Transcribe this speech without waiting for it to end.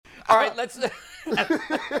All right, let's.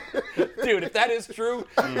 Dude, if that is true,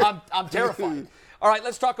 I'm terrified. All right,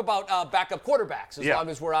 let's talk about backup quarterbacks as long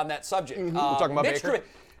as we're on that subject. We're talking about Mitch Baker.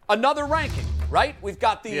 Another ranking, right? We've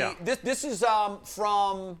got the this is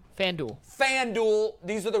from FanDuel.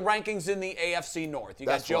 These are the rankings in the AFC North. You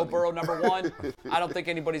got Joe Burrow number 1. I don't think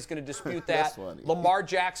anybody's going to dispute that. Lamar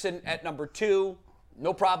Jackson at number 2.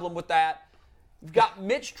 No problem with that. You've got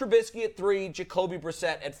Mitch Trubisky at 3, Jacoby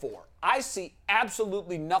Brissett at 4. I see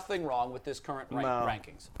absolutely nothing wrong with this current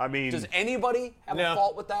rankings. I mean, does anybody have a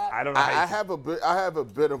fault with that? I don't know. I have a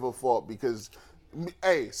bit of a fault because,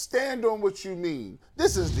 hey, stand on what you mean.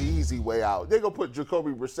 This is the easy way out. They're going to put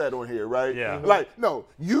Jacoby Brissett on here, right? Yeah. Like, no,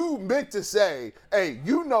 you meant to say, hey,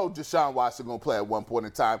 you know Deshaun Watson going to play at one point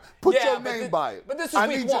in time. Put your name by it. But this is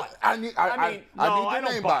week 1. I need your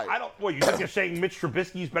name by it. What, you think you're saying Mitch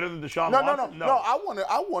Trubisky is better than Deshaun Watson? No. I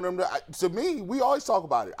want him to me, we always talk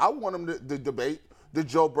about it. I want him to debate the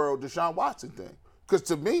Joe Burrow, Deshaun Watson thing. Because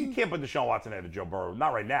to me. You can't put Deshaun Watson ahead of Joe Burrow.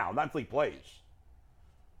 Not right now. Not until he plays.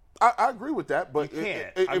 I agree with that, but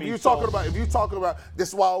if you're talking about, this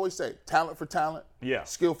is why I always say, talent for talent,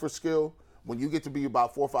 skill for skill. When you get to be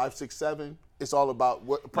about 4, 5, 6, 7, it's all about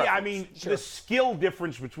what preference. Yeah, I mean, the skill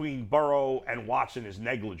difference between Burrow and Watson is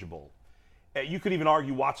negligible. You could even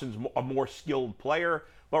argue Watson's a more skilled player,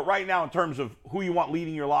 but right now, in terms of who you want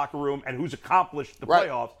leading your locker room and who's accomplished the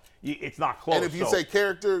playoffs, it's not close. And if you say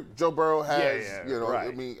character, Joe Burrow has,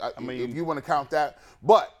 I mean, if you want to count that.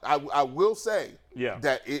 But I will say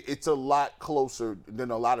that it's a lot closer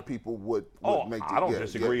than a lot of people would make it. I don't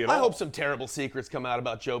disagree at all. I hope some terrible secrets come out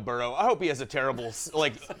about Joe Burrow. I hope he has a terrible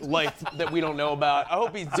life that we don't know about. I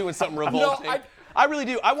hope he's doing something revolting. No, I really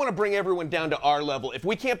do. I want to bring everyone down to our level. If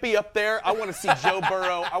we can't be up there, I want to see Joe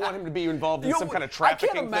Burrow. I want him to be involved in some kind of trafficking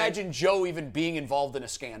I can't imagine Joe even being involved in a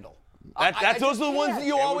scandal. Those are the ones that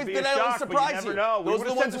you always been able to surprise you. You never know. Those we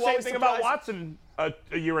would have said the same thing about Watson a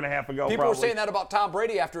year and a half ago. People were saying that about Tom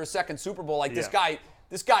Brady after his second Super Bowl. Like, this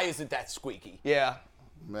guy isn't that squeaky. Yeah.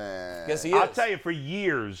 Man. Yes, he is. I'll tell you, for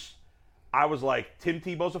years, I was like, Tim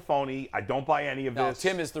Tebow's a phony. I don't buy any of this.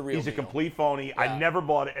 Tim is the real He's a deal. complete phony. I never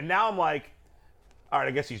bought it. And now I'm like, all right,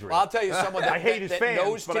 I guess he's real. Well, I'll tell you someone that, I hate his fans,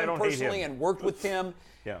 knows but I Tim don't hate personally him. and worked with Tim.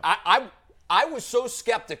 Yeah. I was so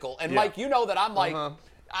skeptical. And, Mike, you know that I'm like,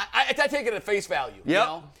 I take it at face value. You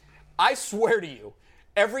know? I swear to you,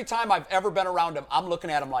 every time I've ever been around him, I'm looking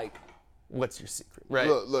at him like, what's your secret? Right.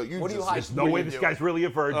 Look, what do you hide? There's no way this guy's really a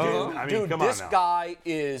virgin. I mean, Dude, come on this now. guy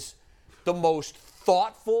is the most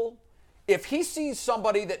thoughtful. If he sees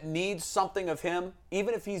somebody that needs something of him,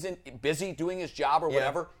 even if he's busy doing his job or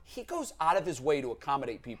whatever, he goes out of his way to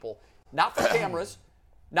accommodate people. Not for cameras,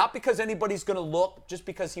 not because anybody's going to look, just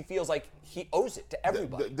because he feels like he owes it to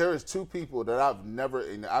everybody. There is 2 people that I've never,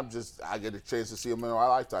 and I get a chance to see them in my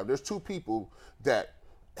lifetime. There's 2 people that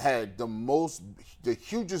had the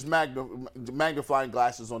hugest magnifying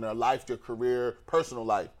glasses on their life, their career, personal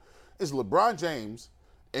life. It's LeBron James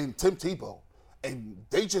and Tim Tebow. And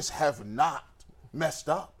they just have not messed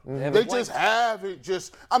up. They just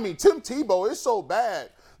haven't I mean, Tim Tebow is so bad.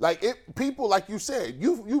 Like, people, like you said,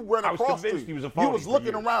 you run across. I was convinced he was a phony. You was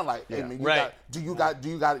looking around like, hey, man, do you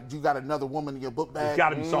got another woman in your book bag? There's got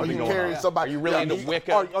to be something going on. Somebody? Are you really into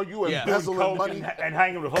Wicca? Are you embezzling money? And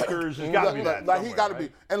hanging with hookers? There's got to be that. Like, he got to be.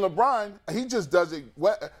 And LeBron, he just does it.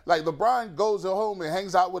 Like, LeBron goes home and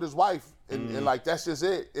hangs out with his wife. And like, that's just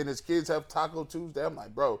it. And his kids have Taco Tuesday. I'm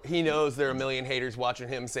like, bro. He knows there are a million haters watching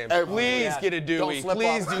him saying, please get a Dewey. Don't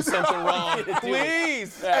Please do something wrong.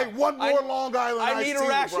 Please. Hey, one more Long Island I need a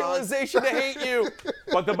rationalization to hate you.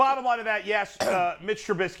 But the bottom line of that, yes, Mitch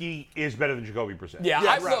Trubisky is better than Jacoby Brissett. Yeah,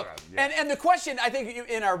 look, and the question, I think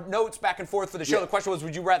in our notes back and forth for the show, the question was,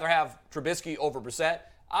 would you rather have Trubisky over Brissett?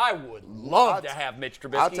 I would love to have Mitch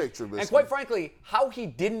Trubisky. I'll take Trubisky. And quite frankly, how he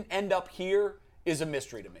didn't end up here is a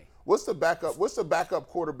mystery to me. What's the backup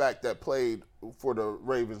quarterback that played for the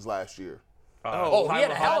Ravens last year? He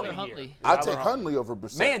had a hell of a year. I'd take Hundley over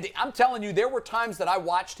Brissett. Man, I'm telling you, there were times that I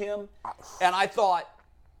watched him, and I thought,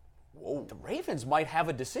 whoa, the Ravens might have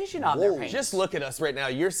a decision on their hands. Just look at us right now.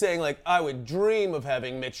 You're saying, like, I would dream of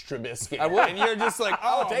having Mitch Trubisky. I would. And you're just like,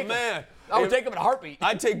 oh, man. I would take him in a heartbeat.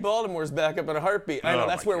 I'd take Baltimore's backup in a heartbeat. I know,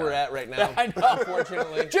 that's where we're at right now. I know.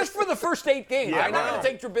 Unfortunately. Just for the first 8 games. Yeah, I'm not going to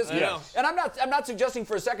take Trubisky. Yes. And I'm not suggesting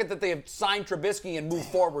for a second that they have signed Trubisky and moved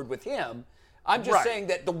forward with him. I'm just saying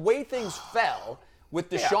that the way things fell, with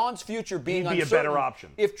Deshaun's future being uncertain, He'd be a better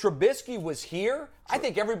option. If Trubisky was here, I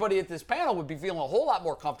think everybody at this panel would be feeling a whole lot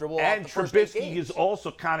more comfortable. And the first 8 Trubisky games. is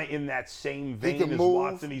also kind of in that same vein as move.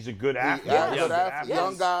 Watson. He's a good athlete.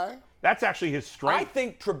 Young guy. That's actually his strength. I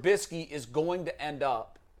think Trubisky is going to end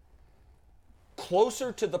up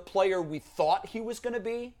closer to the player we thought he was going to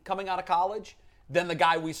be coming out of college than the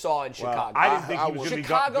guy we saw in Chicago. I didn't think he was going to be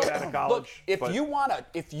good out of college. Look,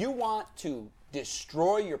 if you want to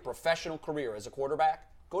destroy your professional career as a quarterback,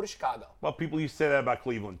 go to Chicago. Well, people used to say that about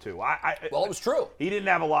Cleveland, too. Well, it was true. He didn't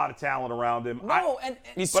have a lot of talent around him. No,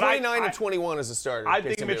 he's 29 and 21 as a starter. I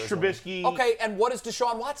think Mitch Trubisky. Okay, and what is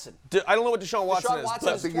Deshaun Watson? I don't know what Deshaun Watson is. Deshaun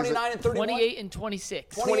Watson is 29 and 31. 28 and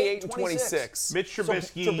 26. 28 and 26. Mitch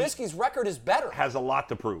Trubisky. So Trubisky's record is better. Has a lot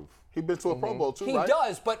to prove. He's been to a Pro Bowl, too, He right?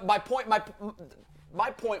 does, but my point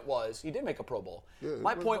was, he did make a Pro Bowl. Yeah,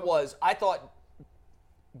 my point was, I thought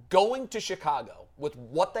going to Chicago with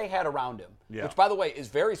what they had around him, which, by the way, is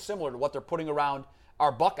very similar to what they're putting around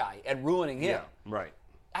our Buckeye and ruining him. Yeah, right.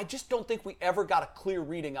 I just don't think we ever got a clear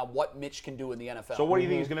reading on what Mitch can do in the NFL. So what do you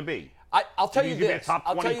think he's going to be? I'll tell you this.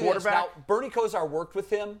 I'll tell you this. Now, Bernie Kosar worked with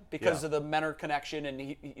him because of the Menor connection, and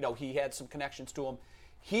he had some connections to him.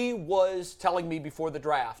 He was telling me before the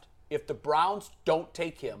draft, if the Browns don't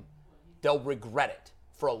take him, they'll regret it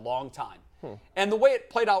for a long time. And the way it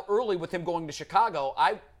played out early with him going to Chicago,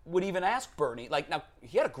 I would even ask Bernie, now,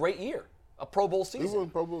 he had a great year, a Pro Bowl season. He was a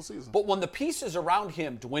Pro Bowl season. But when the pieces around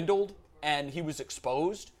him dwindled and he was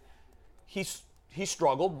exposed, he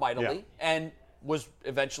struggled mightily and was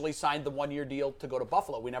eventually signed the one-year deal to go to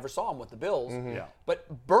Buffalo. We never saw him with the Bills.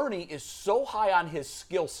 But Bernie is so high on his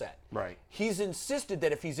skill set. Right. He's insisted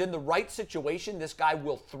that if he's in the right situation, this guy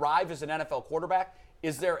will thrive as an NFL quarterback.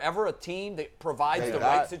 Is there ever a team that provides the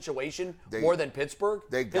right situation more than Pittsburgh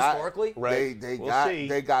historically?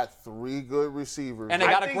 They got 3 good receivers. And they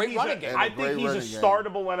got a great running game. I think he's a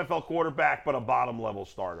startable NFL quarterback, but a bottom-level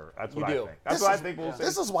starter. That's what I think. That's what I think we'll see.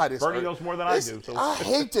 This is why Bernie knows more than I do. So. I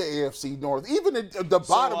hate the AFC North. Even the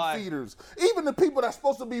bottom feeders. Even the people that's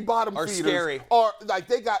supposed to be bottom feeders. Scary. Are like,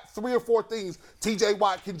 they got 3 or 4 things. TJ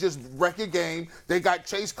Watt can just wreck a game. They got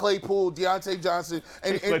Chase Claypool, Deontay Johnson.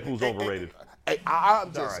 Chase Claypool's overrated. But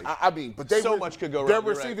much could go wrong. Their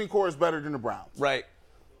receiving core is better than the Browns. Right.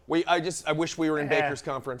 I wish we were in Baker's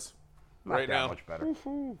conference right now. Much better.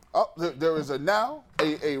 There is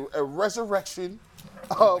a resurrection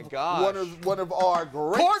of one of our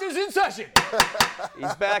great. Court is in session.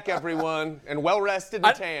 He's back, everyone, and well rested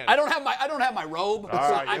and tan. I don't have my robe.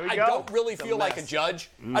 All right, I don't really feel like a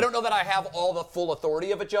judge. I don't know that I have all the full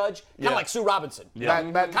authority of a judge. Kind of like Sue Robinson.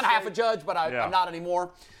 Kind of half a judge, but I'm not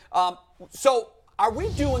anymore. So are we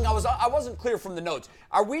doing? I wasn't clear from the notes.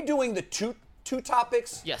 Are we doing the two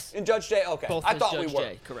topics? Yes. In Judge Day? Okay. Both I thought Judge we were.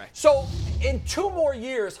 Day, correct. So in 2 more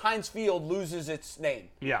years, Heinz Field loses its name.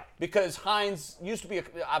 Yeah. Because Heinz used to be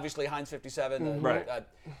obviously Heinz 57. Right.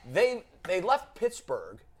 They left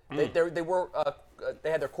Pittsburgh. They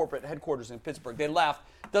had their corporate headquarters in Pittsburgh. They left.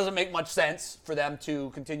 Doesn't make much sense for them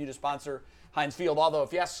to continue to sponsor Heinz Field. Although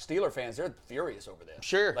if you ask Steeler fans, they're furious over this.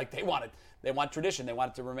 Sure. Like they want tradition. They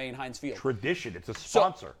want it to remain Heinz Field. Tradition. It's a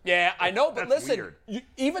sponsor. Yeah, I know, but That's listen, weird.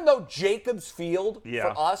 even though Jacobs Field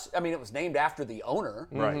for us, I mean, it was named after the owner.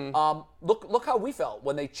 Right. Look how we felt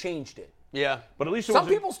when they changed it. Yeah. But at least Some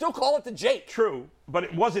people still call it the Jake. True, but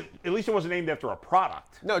it wasn't. At least it wasn't named after a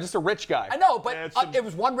product. No, just a rich guy. I know, but it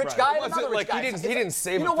was one rich guy and another rich guy. He didn't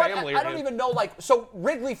save you know a what? family. I don't even know. So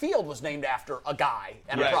Wrigley Field was named after a guy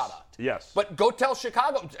and a product. Yes. But go tell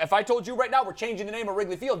Chicago. If I told you right now we're changing the name of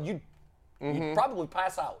Wrigley Field, you'd probably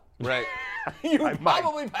pass out. Right. You'd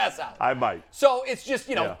probably pass out. I might. So it's just,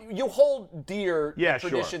 you hold dear the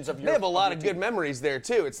traditions of your They have a lot of good memories there,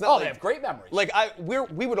 too. It's not they have great memories. Like,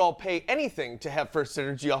 we would all pay anything to have First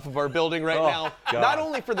Energy off of our building right now. God. Not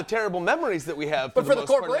only for the terrible memories that we have But for the most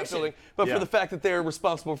part of that corporation. building, but for the fact that they're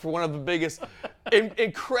responsible for one of the biggest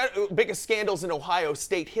biggest scandals in Ohio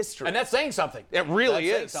State history. And that's saying something. It really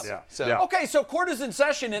That's is. saying something. So. Yeah. Okay, so court is in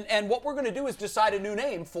session, and what we're going to do is decide a new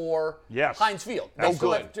name for Heinz Field. That's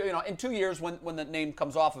Still good. have in 2 years when the name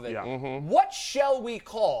comes off of it. Yeah. What shall we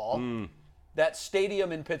call that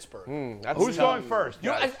stadium in Pittsburgh? Who's going first?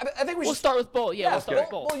 I think We'll start with Bull. Yeah, we'll start with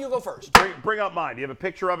Bull. Bull, you go first. Bring up mine. Do you have a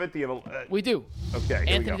picture of it? Do you have We do. Okay. Here we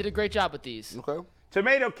Anthony go. did a great job with these. Okay.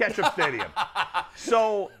 Tomato Ketchup Stadium.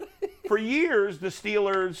 So, for years, the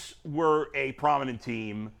Steelers were a prominent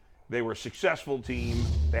team. They were a successful team.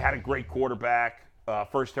 They had a great quarterback,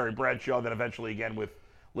 first Terry Bradshaw, then eventually again with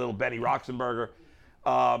little Benny Roethlisberger.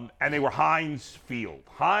 And they were Heinz Field.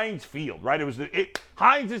 Heinz Field, right?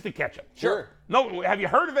 Heinz is the ketchup. Sure. No, have you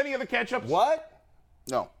heard of any of the ketchups? What?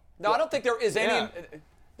 No. No, I don't think there is any. Yeah.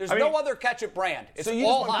 There's no other ketchup brand. It's So you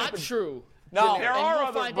all just Heinz. Not true. No. There And are you'll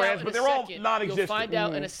other find brands, out in but a they're all second. non-existent. You'll find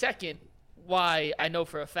out in a second why I know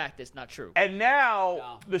for a fact it's not true. And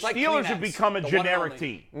now the It's like Steelers Kleenex, have become a the one and generic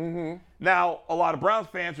only. team. Now, a lot of Browns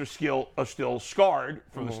fans are still scarred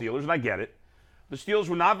from the Steelers, and I get it. The Steelers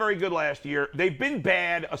were not very good last year. They've been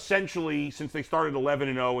bad essentially since they started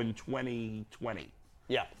 11-0 in 2020.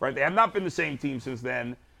 Yeah. Right? They have not been the same team since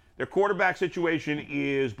then. Their quarterback situation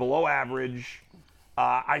is below average.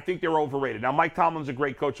 I think they're overrated. Now, Mike Tomlin's a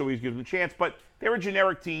great coach, so he gives them a chance, but they're a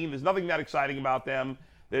generic team. There's nothing that exciting about them.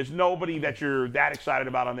 There's nobody that you're that excited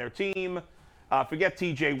about on their team. Forget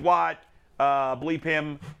T.J. Watt. Bleep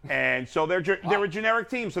him. And so they're a generic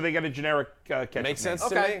team, so they get a generic catch. Makes sense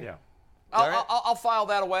to me. Yeah. I'll file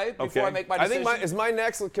that away before I make my decision. I think is my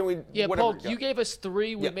next. Can we? Yeah, whatever, Paul, you gave us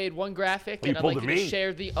 3. We made one graphic, You and I'd like pulled you to me.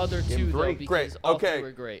 share the other 2, though, because Great. all Okay. 2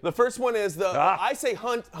 were great. The first one is I say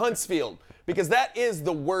Huntsfield because that is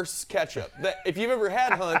the worst ketchup. If you've ever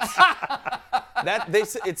had Hunt's,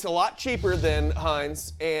 it's a lot cheaper than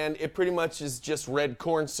Heinz, and it pretty much is just red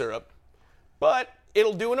corn syrup. But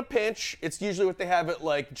it'll do in a pinch. It's usually what they have at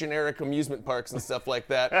like generic amusement parks and stuff like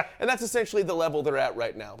that. And that's essentially the level they're at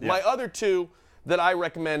right now. Yeah. My other 2 that I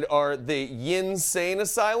recommend are the Yin Sane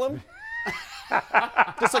Asylum.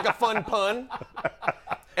 Just like a fun pun.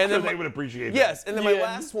 And then they would appreciate that. Yes, and then my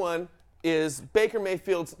last one is Baker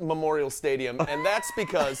Mayfield's Memorial Stadium, and that's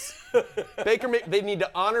because they need to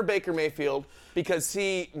honor Baker Mayfield because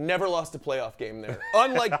he never lost a playoff game there.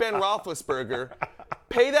 Unlike Ben Roethlisberger,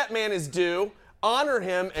 pay that man his due, honor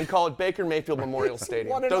him, and call it Baker Mayfield Memorial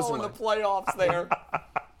Stadium. 1-0 in the playoffs there.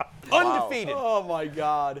 Undefeated. Oh, my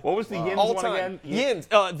God. What was the Yins All one time. again?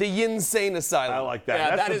 The Yin Sane Asylum. I like that.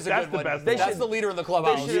 Yeah, That's a good one. Best That's the leader in the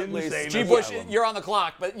clubhouse. They should at least- G. Bush, you're on the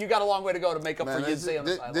clock, but you got a long way to go to make up for Yin Sane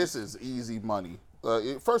Asylum. This is easy money.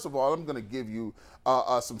 First of all, I'm going to give you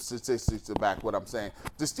some statistics to back what I'm saying.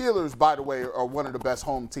 The Steelers, by the way, are one of the best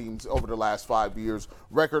home teams over the last 5 years.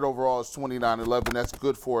 Record overall is 29-11. That's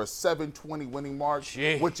good for a 720 winning mark,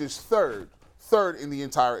 which is third in the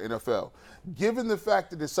entire NFL. Given the fact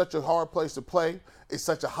that it's such a hard place to play, it's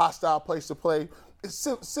such a hostile place to play, it's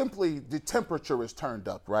simply the temperature is turned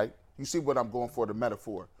up, right? You see what I'm going for, the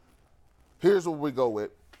metaphor. Here's what we go with.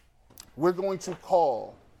 We're going to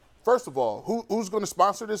call, first of all, who's going to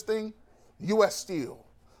sponsor this thing? U.S. Steel.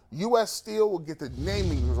 U.S. Steel will get the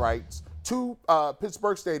naming rights to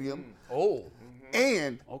Pittsburgh Stadium.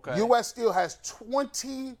 And U.S. Steel has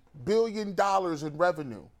 $20 billion in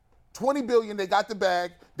revenue. $20 billion, they got the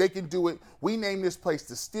bag, they can do it. We name this place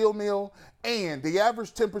the Steel Mill, and the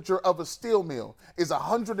average temperature of a steel mill is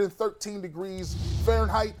 113 degrees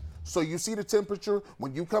Fahrenheit. So you see the temperature.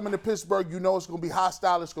 When you come into Pittsburgh, you know it's going to be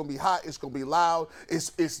hostile, it's going to be hot, it's going to be loud. It's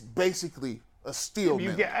basically a steel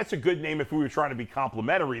mill. That's a good name if we were trying to be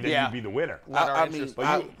complimentary, then you'd be the winner. It's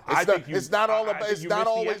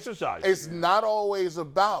not always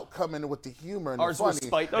about coming with the humor and Ours the was funny.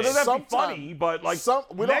 spite No, doesn't have to be funny, but like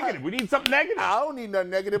negative. We need something negative. I don't need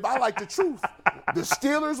nothing negative. I like the truth. The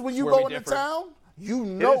Steelers, when you go into town, you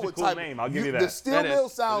know what cool type. name. I'll give you that. The Steel Mill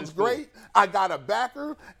sounds great. I got a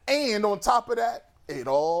backer, and on top of that, it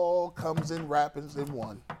all comes in wrappings in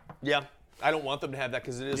one. Yeah. I don't want them to have that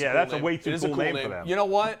because it is a cool that's name. a way too cool name for them. You know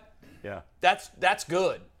what? Yeah. That's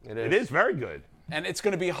good. It is very good. And it's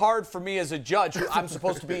going to be hard for me as a judge. I'm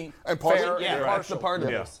supposed to be Impartial? fair Yeah, and That's the impartial. part of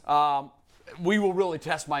this. We will really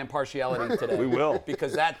test my impartiality today. We will.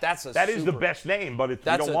 Because that is the best name, but we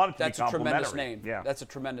don't want it to be that's a tremendous complimentary. name. Yeah. That's a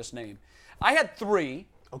tremendous name. I had 3.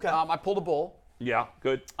 Okay. I pulled a bull. Yeah,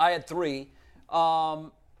 good. I had 3.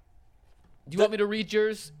 Do you want me to read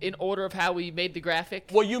yours in order of how we made the graphic?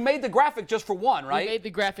 Well, you made the graphic just for one, right? We made the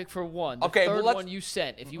graphic for one. The Okay, third well, one you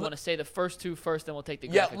sent. If you want to say the first 2 first, then we'll take the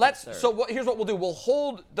graphic. Yeah, third. So here's what we'll do. We'll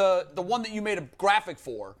hold the one that you made a graphic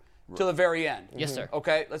for to the very end. Yes, sir.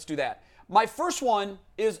 Okay, let's do that. My first one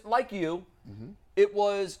is like you. It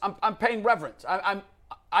was I'm paying reverence.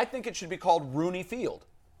 I think it should be called Rooney Field.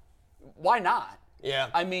 Why not? Yeah.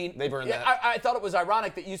 I mean, they've earned that. I thought it was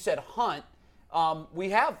ironic that you said Hunt. We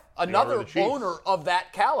have another owner of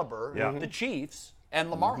that caliber, the Chiefs, and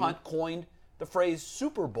Lamar Hunt coined the phrase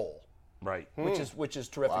Super Bowl. Right. Which is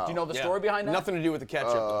terrific. Wow. Do you know the story behind that? Nothing to do with the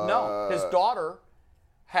ketchup. No. His daughter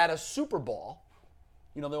had a Super Ball.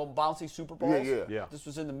 You know the old bouncy Super Balls? Yeah. This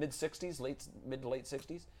was in the mid to late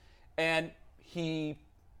 60s. And he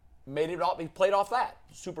made it off. He played off that.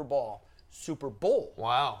 Super Bowl.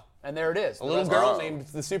 Wow. And there it is. A little girl named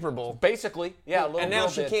the Super Bowl. Basically, yeah. And now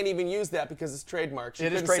she can't even use that because it's trademarked. She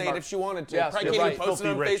couldn't say it if she wanted to. Yes, Probably you're can't even right. post it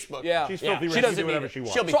on Filthy rich. Facebook. Yeah. She's filthy rich. She doesn't do need whatever it. she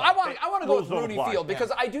wants. She'll be So fine. I want to go Rules with don't Rooney apply. Field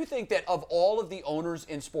because I do think that of all of the owners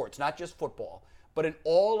in sports, not just football, but in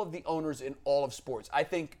all of the owners in all of sports, I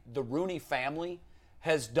think the Rooney family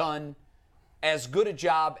has done as good a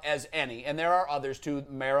job as any. And there are others too,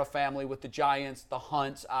 the Mara family with the Giants, the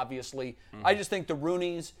Hunts, obviously. I just think the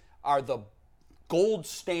Rooneys are the gold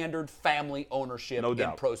standard family ownership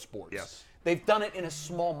in pro sports. Yes. They've done it in a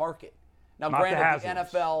small market. Now, Not granted, the the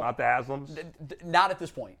Haslams. NFL. Not the Haslams? Not at this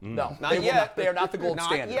point. No. Not yet. They are not the gold Not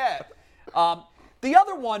standard. yet. The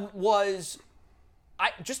other one was,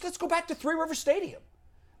 let's go back to Three River Stadium.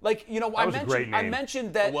 Like, I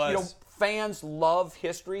mentioned that, fans love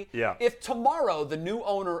history. Yeah. If tomorrow the new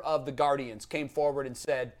owner of the Guardians came forward and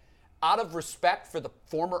said, out of respect for the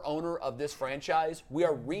former owner of this franchise, we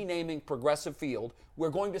are renaming Progressive Field. We're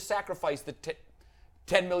going to sacrifice the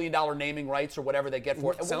 $10 million naming rights or whatever they get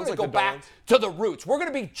for it. And we're going to go back to the roots. We're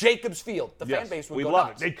going to be Jacobs Field. The fan base would go love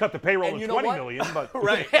nuts. it. They'd cut the payroll to $20 million, but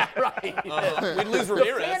Right. Yeah, right. We'd lose The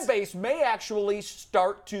Ramirez. fan base may actually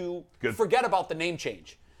start to forget about the name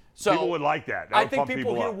change. So people would like that. I think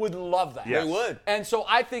people here would love that. Yes. They would. And so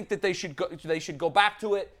I think that they should go back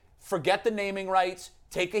to it, forget the naming rights,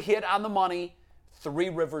 take a hit on the money, Three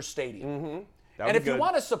Rivers Stadium. And if you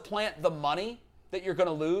want to supplant the money that you're going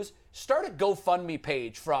to lose, start a GoFundMe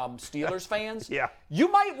page from Steelers fans. Yeah.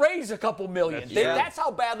 You might raise a couple million. That's That's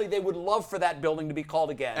how badly they would love for that building to be called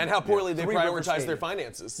again. And how poorly they Three River prioritize Stadium. their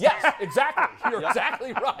finances. Yes, exactly. You're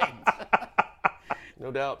exactly right.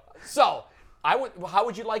 No doubt. So, how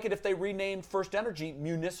would you like it if they renamed First Energy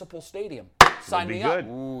Municipal Stadium? Sign me good.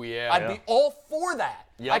 up. Ooh, yeah. I'd be all for that.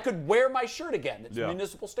 Yep. I could wear my shirt again. It's a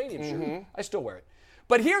Municipal Stadium shirt. I still wear it.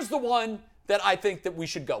 But here's the one that I think that we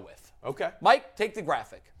should go with. Okay. Mike, take the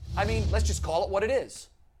graphic. I mean, let's just call it what it is.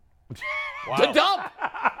 Wow. The dump.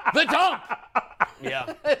 The dump.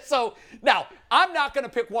 Yeah. So now, I'm not going to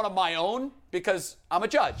pick one of my own because I'm a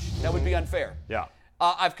judge. That would be unfair. Yeah.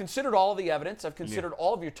 I've considered all of the evidence. I've considered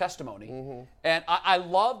all of your testimony. And I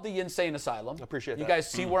love the insane asylum. I appreciate that. You guys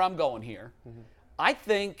see where I'm going here. I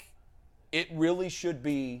think it really should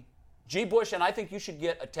be G. Bush, and I think you should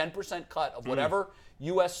get a 10% cut of whatever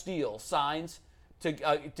U.S. Steel signs to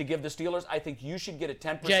give the Steelers. I think you should get a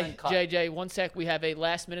 10% cut. JJ, one sec. We have a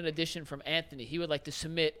last-minute addition from Anthony. He would like to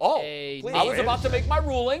submit I was about to make my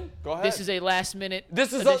ruling. Go ahead. This is a last-minute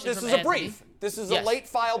This is a brief. This is a late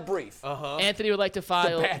filed brief. Anthony would like to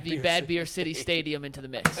file the Beer Bad Beer City Stadium into the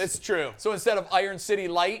mix. It's true. So instead of Iron City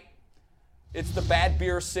Light, it's the Bad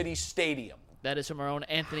Beer City Stadium. That is from our own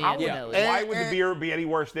Anthony Why Antonelli. would the beer be any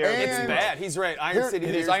worse there? It's bad. He's right. Iron City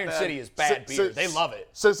It is. Iron City is bad beer. They love it.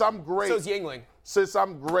 Since I'm great. So is Yingling. Since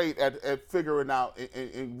I'm great at figuring out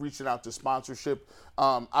and reaching out to sponsorship,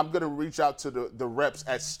 I'm going to reach out to the reps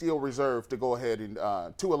at Steel Reserve to go ahead and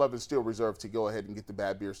 211 Steel Reserve to go ahead and get the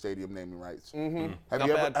Bad Beer Stadium naming rights.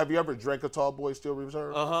 Have you ever drank a Tall Boy Steel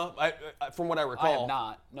Reserve? From what I recall. I have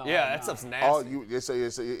not. No, Yeah, I have that stuff's not.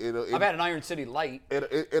 nasty. I've had an Iron City Light,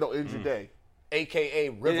 It'll end your day. a.k.a.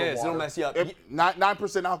 It River is. Water. It'll mess you up.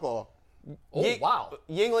 9% alcohol. Oh, wow.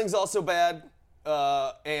 Yingling's also bad.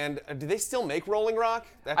 And do they still make Rolling Rock?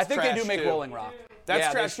 That's I think they do trash, make too. Rolling Rock. That's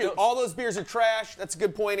Yeah, trash, too. All those beers are trash. That's a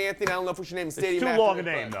good point, Anthony. I don't know if we should name the stadium too after long a it,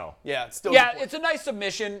 name, but- though. Yeah, it's still Yeah, it's a nice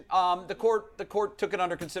submission. The court took it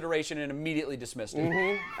under consideration and immediately dismissed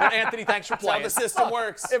it. But Anthony, thanks for That's how playing. the system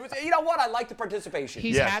works. It was, you know what? I like the participation.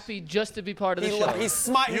 He's happy just to be part of the show. He's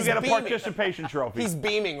smiling. You get a participation trophy. He's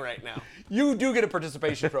beaming right now. You do get a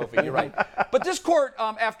participation trophy. You're right. But this court,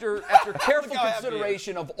 after careful how happy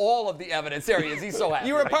consideration of all of the evidence, there he is. He's so happy.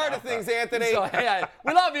 You were a right part now. of things, Anthony. So, yeah,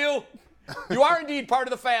 we love you. You are indeed part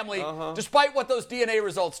of the family, despite what those DNA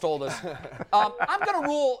results told us. I'm going to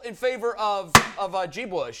rule in favor of G.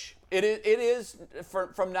 Bush. It is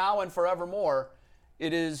from now and forevermore.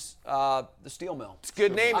 It is the steel mill. It's a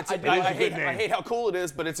good name. I good name. hate how cool it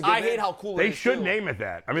is, but it's a good name. I hate how cool it is. They should too. name it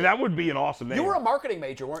that. I mean, that would be an awesome name. You were a marketing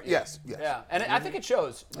major, weren't you? Yes. Yeah, and I think it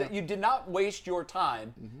shows that you did not waste your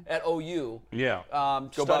time at OU studying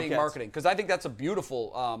Bobcats. marketing, because I think that's a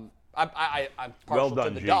beautiful I'm partial Well done,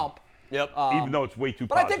 to the G. dump. Yep. Even though it's way too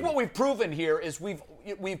But positive. I think what we've proven here is we've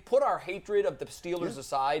put our hatred of the Steelers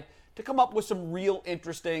aside to come up with some real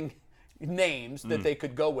interesting names that they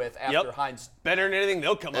could go with after Heinz. Better than anything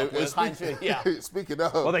they'll come up with. Speaking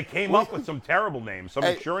of, Well, they came up with some terrible names. Some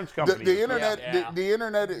insurance companies. The internet, the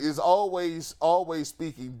internet is always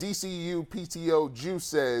speaking. DCU PTO Juice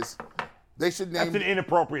says they should name. That's an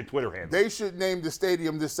inappropriate Twitter handle. They should name the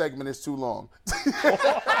stadium. This segment is too long.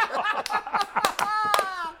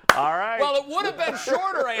 All right. Well, it would have been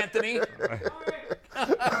shorter, Anthony.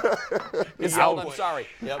 It's Ouch. I'm sorry.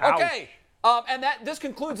 Yep. Okay. And this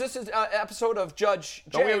concludes this is episode of Judge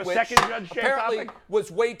Jay, Don't we have a which second Judge Jay apparently topic? was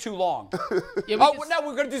way too long. Yeah, Now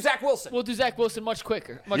we're going to do Zach Wilson. We'll do Zach Wilson much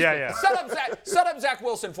quicker. Much Yeah, quicker. yeah. Set up Zach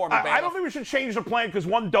Wilson for me, baby. I don't think we should change the plan because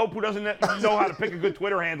one dope who doesn't know how to pick a good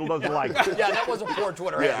Twitter handle doesn't like it. Yeah, that was a poor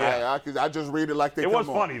Twitter handle. I just read it like they It come was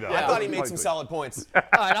on. funny, though. I thought he made some solid points. All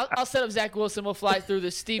right, I'll set up Zach Wilson. We'll fly through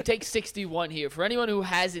this. Steve, take 61 here. For anyone who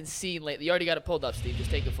hasn't seen lately, you already got it pulled up, Steve. Just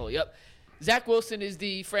take it full. Yep. Zach Wilson is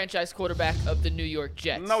the franchise quarterback of the New York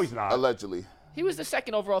Jets. No, he's not. Allegedly. He was the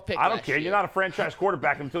second overall pick. I don't care. You're not a franchise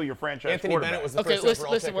quarterback until you're a franchise Anthony quarterback. Bennett was the Okay, first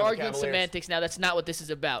overall listen. pick We're of the arguing Cavaliers. semantics now. That's not what this is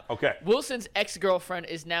about. Okay. Wilson's ex-girlfriend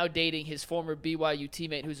is now dating his former BYU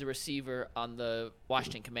teammate, who's a receiver on the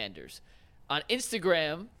Washington Commanders. On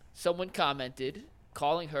Instagram, someone commented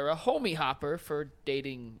calling her a homie hopper for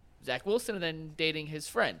dating Zach Wilson and then dating his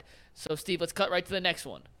friend. So, Steve, let's cut right to the next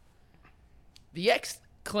one. The ex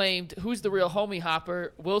claimed, who's the real homie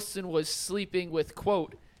hopper? Wilson was sleeping with,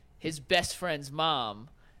 quote, his best friend's mom,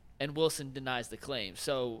 and Wilson denies the claim.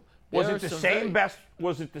 So Was it the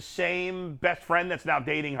same best friend that's now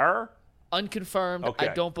dating her? Unconfirmed. Okay.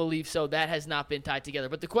 I don't believe so. That has not been tied together.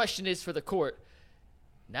 But the question is for the court,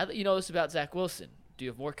 now that you know this about Zach Wilson, do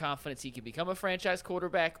you have more confidence he can become a franchise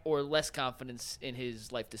quarterback or less confidence in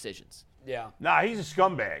his life decisions? Yeah. Nah, he's a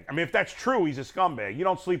scumbag. I mean, if that's true, he's a scumbag. You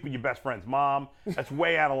don't sleep with your best friend's mom. That's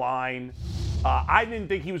way out of line. I didn't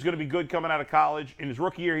think he was going to be good coming out of college. In his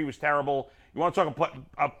rookie year, he was terrible. You want to talk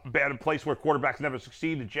about a place where quarterbacks never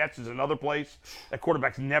succeed? The Jets is another place that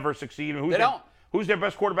quarterbacks never succeed. Who's their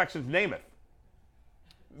best quarterback since Namath?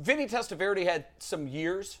 Vinny Testaverde had some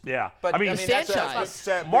years. Yeah. But I mean, Sanchez.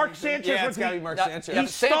 Mark Sanchez. Yeah, it's got to be Mark Sanchez. Yeah, He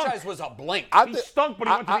stunk. Sanchez was a blink. He stunk, but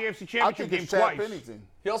he went to the AFC Championship game twice. Pennington.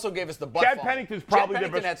 He also gave us the butt Chad phone. Pennington's probably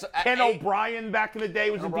Chad their best. Pennington Ken had O'Brien back in the day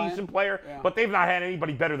was a O'Brien? decent player, Yeah. but they've not had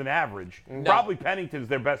anybody better than average. Probably Pennington's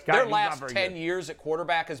their best guy. Their He's not last very 10 good. years at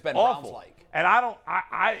quarterback has been Awful. Browns-like. And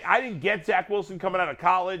I didn't get Zach Wilson coming out of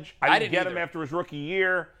college. I didn't get him either. after his rookie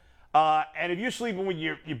year. And if you're sleeping with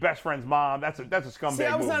your best friend's mom, that's a scumbag. See,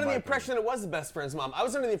 I was move, not in under my the impression opinion. that it was the best friend's mom. I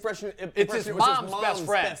was under the impression It's his it was mom's best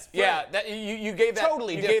friend. Yeah, you gave that.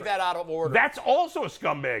 Totally you different. gave that out of order. That's also a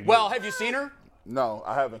scumbag. well, move. have you seen her? No,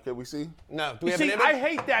 I haven't. Can we see? No. Do we You have an see, image? I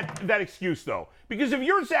hate that excuse though, because if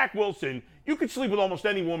you're Zach Wilson, you could sleep with almost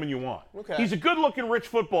any woman you want. Okay. He's a good-looking, rich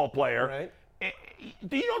football player. Right.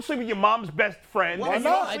 You don't sleep with your mom's best friend. Why and you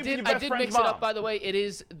not? don't I sleep with your did best friend's mix it mom. up, by the way. It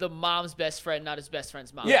is the mom's best friend, not his best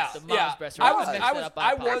friend's mom. Yeah, It's the mom's yeah. best friend. I was- mixed I it was- up.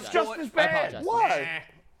 I apologize. was Just as bad. I apologize.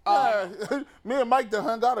 Why? Me and Mike done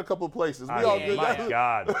hung out a couple places. We all good. My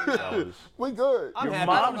God. fellas. We good. Your happy.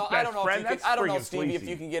 mom's I don't best know, friend, if you that's can, I don't know, friggin' Stevie, if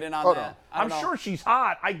sleazy. you can get in on Hold that. on. I don't I'm know. sure she's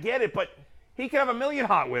hot. I get it, but he could have a million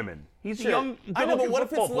hot women. He's a young, I know, but good-looking what if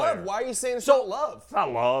football it's player. love? Why are you saying it's not love? It's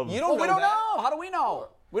not love. You Well, don't we know don't that. know. How do we know?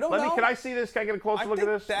 We don't know. Can I see this? Can I get a closer I look at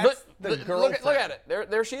think this? that's the girlfriend. Look at it.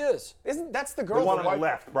 There she is. That's the The one girlfriend. on the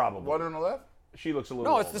left, probably. One on the left? She looks a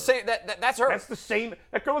little No, it's older. the same. That's her. That's the same.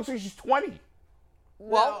 That girl looks like she's 20.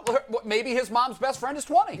 well, maybe his mom's best friend is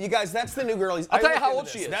 20. You guys, that's the new girl. I'll tell you I how looked old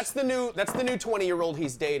into she this. is. That's the new 20-year-old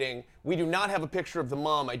he's dating. We do not have a picture of the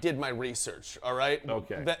mom. I did my research. All right.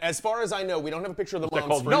 Okay. As far as I know, we don't have a picture of the that mom's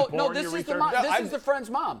called friend. Porn, No, this your is the research? mom. No, This I'm- is the friend's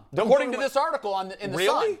mom. Don't According put to her- this article in the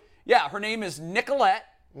Really? Sun. Yeah, her name is Nicolette.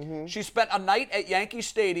 She spent a night at Yankee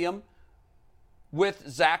Stadium with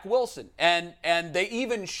Zach Wilson, and they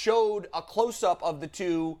even showed a close-up of the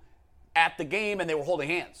two at the game, and they were holding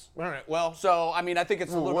hands. All right. Well, So I mean, I think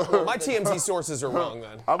it's a little. my TMZ sources are wrong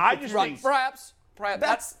then. I just think Perhaps.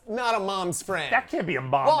 That's not a mom's friend. that can't be a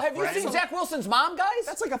mom. Well, have you seen Zach Wilson's mom, guys?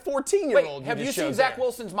 That's like a Wait, 14-year-old. have you seen Zach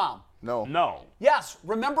Wilson's mom? No. No. Yes.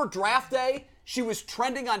 Remember draft day? She was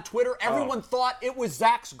trending on Twitter. Everyone thought it was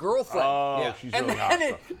Zach's girlfriend. Oh, Yeah. she's and really then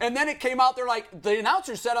hot. and then it came out there like the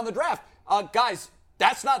announcer said on the draft, guys,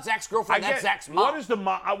 that's not Zach's girlfriend. That's Zach's mom. What is the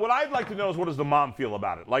mom? What I'd like to know is what does the mom feel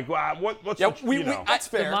about it? Like, what's Yeah, the, we- you know? That's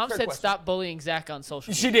fair. The mom Fair said question. stop bullying Zach on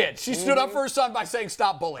social media. She did. She stood up for her son by saying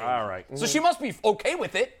stop bullying. All right. So she must be okay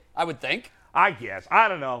with it, I would think. I guess. I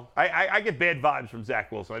don't know. I get bad vibes from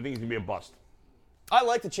Zach Wilson. I think he's gonna be a bust. I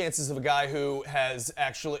like the chances of a guy who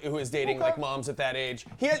is dating like moms at that age.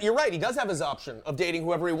 You're right. He does have his option of dating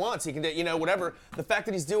whoever he wants. He can date, whatever. The fact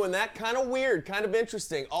that he's doing that, kind of weird, kind of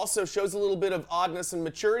interesting. Also shows a little bit of oddness and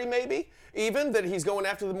maturity, maybe even that he's going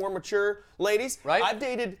after the more mature ladies. Right. I've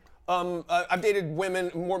dated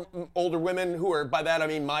women, more older women who are, by that I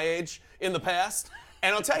mean my age, in the past.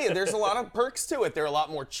 And I'll tell you, there's a lot of perks to it. They're a lot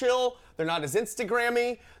more chill. They're not as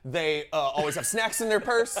Instagrammy. They always have snacks in their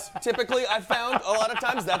purse, typically, I've found a lot of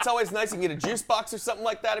times. That's always nice. You can get a juice box or something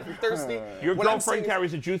like that if you're thirsty. Your What I'm girlfriend saying is-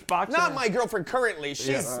 carries a juice box? Not my girlfriend currently.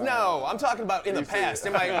 She's, no, I'm talking about in the past,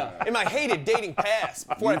 in my hated dating past,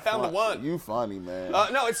 before I found the one. You funny, man.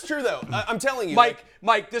 No, it's true, though. I'm telling you.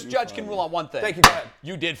 Mike, this judge can rule on one thing. Thank you, go ahead.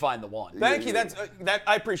 You did find the one. Thank you. That's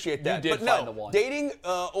I appreciate that. did but no, find the one. dating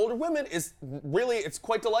older women is really, it's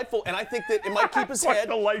quite delightful, and I think that it might keep his head.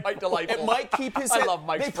 Delightful. Quite delightful. It might keep his I head. love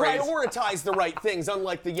Mike's They phrase. prioritize the right things,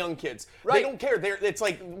 unlike the young kids. They Right. don't care. It's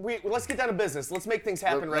like, let's get down to business. Let's make things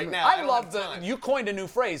happen right now. I don't love have time. you coined a new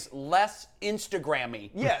phrase, less Instagram-y.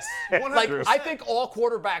 Yes. Like, I think all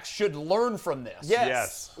quarterbacks should learn from this.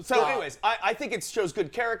 Yes. So, anyways, I think it shows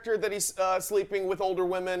good character that he's sleeping with older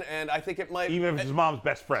women, and I think it might. Even if it's his mom's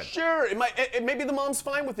best friend. Sure. It might. Maybe the mom's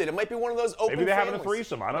fine with it. It might be one of those open. Maybe they're having a families.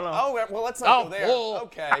 threesome. I don't know. Oh, well, let's not go there.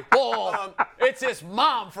 Okay. It's his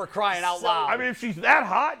mom, for crying out loud. I mean, if she's that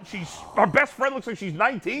hot, her best friend looks like she's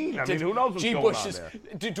 19. I mean, who knows what's going on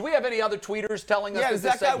there? Do we have any other tweeters telling us does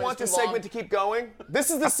that guy want this segment to keep going? This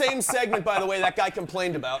is the same segment, by the way, that guy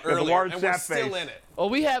complained about earlier, and we're still in it. Well,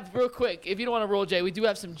 we have, real quick, if you don't want to roll, Jay, we do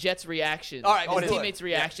have some Jets reactions. All right, teammates'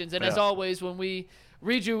 reactions. And as always, when we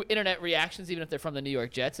read you internet reactions, even if they're from the New York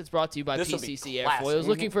Jets, it's brought to you by PCC Airfoils.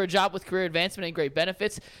 Looking for a job with career advancement and great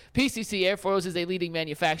benefits? PCC Airfoils is a leading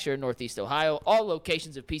manufacturer in Northeast Ohio. All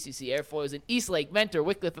locations of PCC Airfoils in Eastlake, Mentor,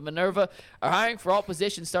 Wickliffe, and Minerva are hiring for all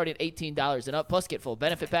positions starting at $18 and up. Plus, get full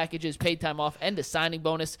benefit packages, paid time off, and a signing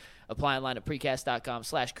bonus. Apply online at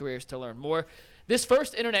precast.com/careers to learn more. This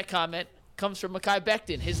first internet comment comes from Mekhi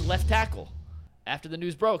Becton, his left tackle. After the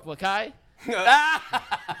news broke, Mekhi,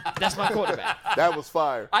 that's my quarterback. That was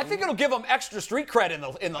fire. I think it'll give him extra street cred in the.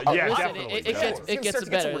 Yeah, listen, definitely. it gets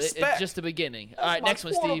better. It's just the beginning. All right, next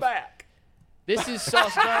one, Steve. This is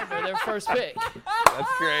Sauce Gardner, their first pick.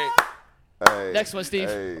 That's great. Hey, Next one, Steve.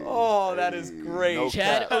 That is great. No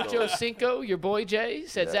Chad cap, Ochocinco, your boy Jay,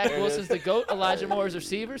 said Zach Wilson's the GOAT. Elijah Moore is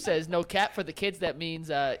receiver. Says no cap for the kids. That means,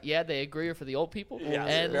 they agree, or for the old people. Yeah,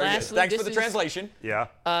 and very lastly, good. Thanks for the translation. Yeah.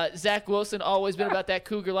 Zach Wilson, always been about that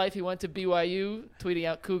Cougar life. He went to BYU, tweeting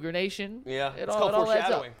out Cougar Nation. Yeah, it all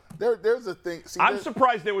adds up. There's a thing. See, I'm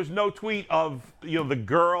surprised there was no tweet of the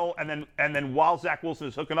girl, and then while Zach Wilson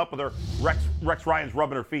is hooking up with her, Rex Ryan's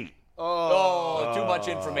rubbing her feet. Too much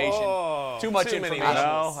information. Too much information.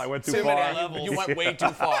 No, I went too far. You went way too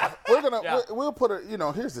far. We'll put it.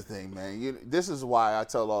 Here's the thing, man. This is why I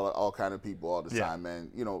tell all kind of people all the time, man.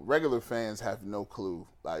 Regular fans have no clue.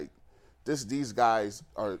 Like these guys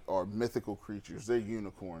are mythical creatures. They're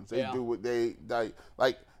unicorns. They do what they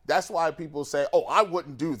like. That's why people say, "Oh, I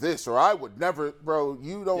wouldn't do this," or "I would never." Bro,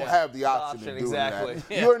 you don't have the option of doing that.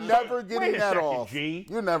 Yeah. You're never getting that off.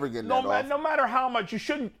 You're never getting that off. No matter how much,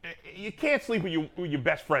 you can't sleep with your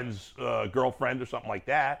best friend's girlfriend or something like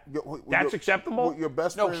that. That's acceptable. Your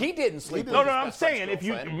best friend. No, he didn't sleep. No, I'm saying if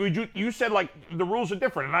you said like the rules are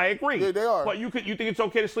different, and I agree. Yeah, they are. But you think it's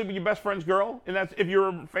okay to sleep with your best friend's girl, and that's if you're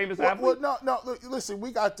a famous athlete. No. Look, listen,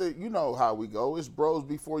 we got to. You know how we go. It's bros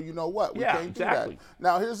before you know what. We can't do exactly. that.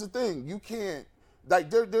 Now here's the thing. You can't, like,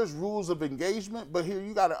 there's rules of engagement, but here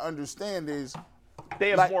you got to understand is they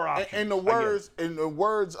have more options. In the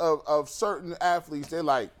words of certain athletes,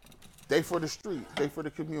 they for the street, they for the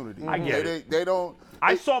community. I get it. They don't.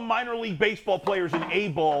 I saw minor league baseball players in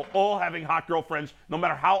A-ball all having hot girlfriends, no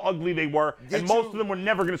matter how ugly they were, and most of them were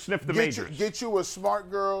never going to sniff the majors. Get you a smart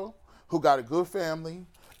girl who got a good family.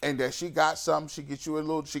 And that she got something,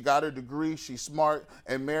 she got her degree, she's smart,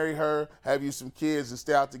 and marry her, have you some kids, and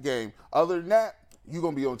stay out the game. Other than that, you're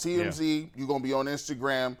going to be on TMZ, you're going to be on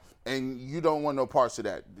Instagram, and you don't want no parts of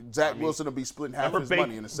that. Zach Wilson will be splitting half his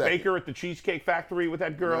money in a second. Baker at the Cheesecake Factory with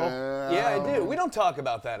that girl? Yeah, I do. We don't talk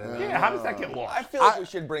about that enough. Yeah, how does that get lost? I feel like we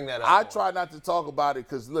should bring that up. I try not to talk about it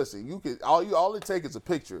because, listen, all it takes is a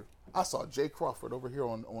picture. I saw Jay Crawford over here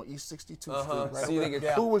on East 62nd Street.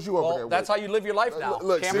 Right? Who was you over there with? That's how you live your life now.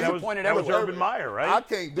 Look, cameras pointed everywhere. That was Urban Meyer, right? I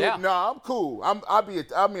can't do it. No, I'm cool.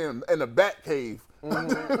 I'm in a bat cave.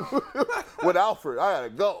 With Alfred, I gotta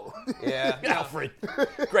go. Yeah, Alfred.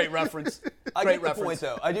 Great reference. I get the point,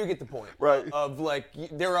 though. I do get the point. Right. Of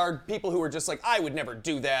there are people who are just like, I would never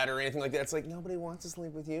do that or anything like that. It's like nobody wants to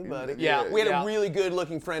sleep with you, buddy. Yeah. We had a really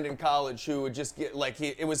good-looking friend in college who would just get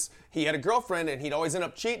he had a girlfriend and he'd always end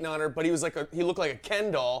up cheating on her, but he looked like a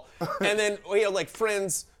Ken doll, and then we had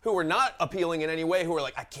friends who were not appealing in any way, who were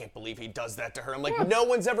like, I can't believe he does that to her. I'm like, no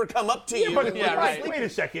one's ever come up to you. But wait a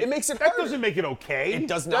second. It makes it That harder. doesn't make it okay. It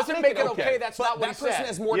does not make it okay. That's not what he said. That person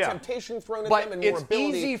has more temptation thrown at but them and more ability.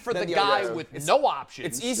 It's easy for than the guy others. with no options.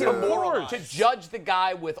 It's easy to moralize. To judge the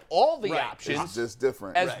guy with all the options. It's just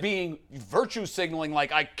different. As being virtue signaling,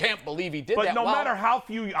 like, I can't believe he did that. But no matter how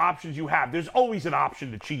few options you have, there's always an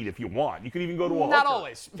option to cheat if you want. You can even go to a hooker. Not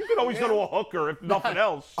always. You can always go to a hooker if nothing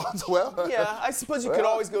else. Well, yeah, I suppose you could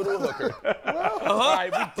always go to a hooker. All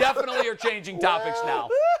right, we definitely are changing topics now.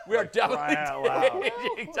 We are definitely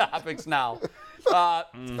changing topics now. Are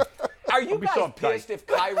you guys pissed if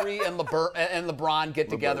Kyrie and LeBron get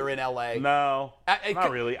together in L.A.? No,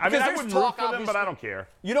 not really. I mean, I wouldn't root for them, but I don't care.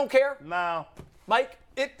 You don't care? No. Mike?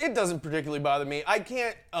 It doesn't particularly bother me. I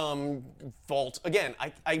can't fault. Again,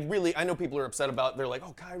 I know people are upset about. They're like,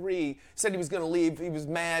 oh, Kyrie said he was going to leave. He was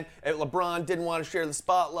mad. LeBron didn't want to share the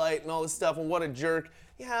spotlight and all this stuff. And what a jerk.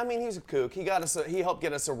 Yeah, I mean, he's a kook. He helped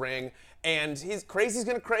get us a ring. And he's crazy's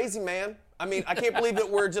going to crazy, man. I mean, I can't believe that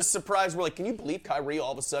we're just surprised. We're like, can you believe Kyrie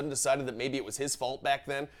all of a sudden decided that maybe it was his fault back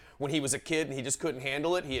then when he was a kid and he just couldn't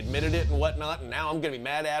handle it? He admitted it and whatnot, and now I'm going to be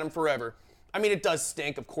mad at him forever. I mean, it does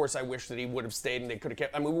stink. Of course, I wish that he would have stayed and they could have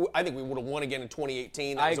kept. I mean, I think we would have won again in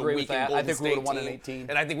 2018. I agree with that. I think we would have won in 18.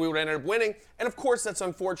 And I think we would have ended up winning. And of course, that's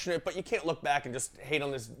unfortunate, but you can't look back and just hate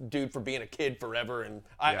on this dude for being a kid forever. And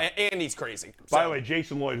he's crazy. By the way,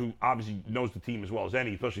 Jason Lloyd, who obviously knows the team as well as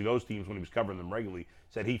any, especially those teams when he was covering them regularly,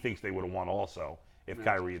 said he thinks they would have won also if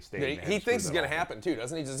Kyrie had stayed. He thinks it's going to happen, too,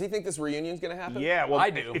 doesn't he? Does he think this reunion is going to happen? Yeah, well, I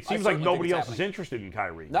do. It seems like nobody else is interested in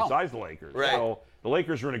Kyrie besides the Lakers. Right. So the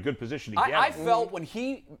Lakers are in a good position to get him. I felt when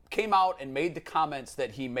he came out and made the comments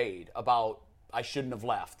that he made about I shouldn't have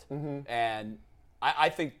left, and I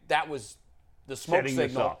think that was the smoke Setting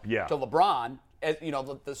signal to LeBron. As, you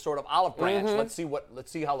know, the sort of olive branch. Let's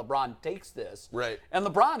see how LeBron takes this. Right. And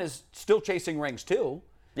LeBron is still chasing rings too.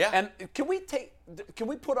 Yeah. And can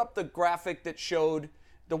we put up the graphic that showed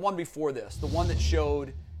the one before this, the one that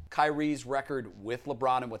showed Kyrie's record with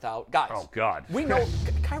LeBron and without? Guys. Oh God. We know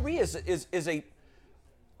Kyrie is a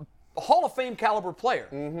Hall of Fame caliber player.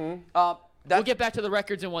 We'll get back to the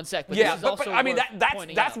records in 1 sec. But yeah, this is also but I mean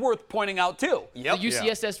that's out. worth pointing out too. Yep. The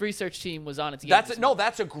UCSS research team was on its game.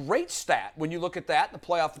 That's a great stat when you look at that, the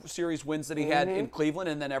playoff series wins that he had in Cleveland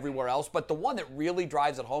and then everywhere else. But the one that really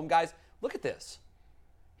drives it home, guys, look at this.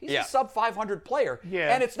 He's a sub 500 player,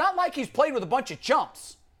 and it's not like he's played with a bunch of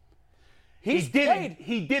chumps. He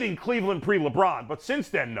did in Cleveland pre-LeBron, but since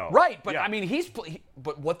then, no. Right, but I mean,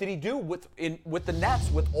 but what did he do with the Nets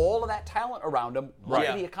with all of that talent around him? What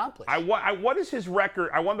did he accomplish? What is his record?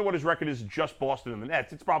 I wonder what his record is just Boston and the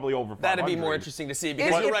Nets. It's probably over 500. That'd be more interesting to see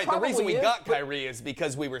because you're right. The reason we got Kyrie is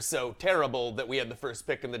because we were so terrible that we had the first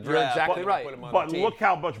pick in the draft. You're exactly right. But look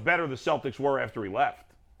how much better the Celtics were after he left.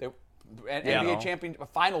 NBA champion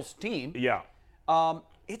finals team. Yeah.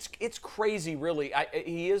 It's crazy, really.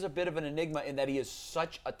 He is a bit of an enigma in that he is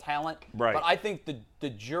such a talent. Right. But I think the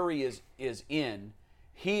jury is in.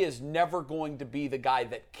 He is never going to be the guy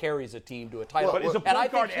that carries a team to a title. But is a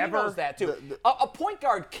point guard he knows that too. A point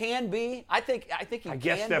guard can be. I think he can be. I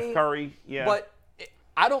guess Steph Curry. Yeah. But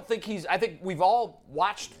I don't think he's. I think we've all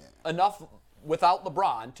watched enough without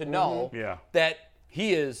LeBron to know that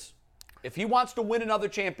he is. If he wants to win another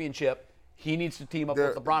championship, he needs to team up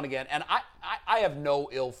with LeBron again. And I have no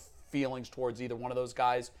ill feelings towards either one of those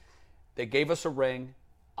guys. They gave us a ring.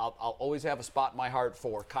 I'll always have a spot in my heart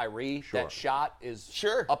for Kyrie. Sure. That shot is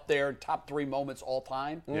up there, top 3 moments all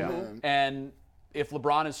time. Yeah. And if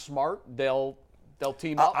LeBron is smart, they'll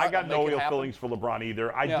team up. I got no ill feelings for LeBron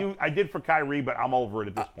either. I did for Kyrie, but I'm over it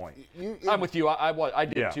at this point. I'm with you. I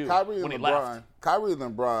did too. Kyrie when and he LeBron. left. Kyrie and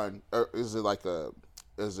LeBron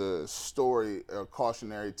is a story, a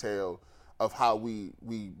cautionary tale of how we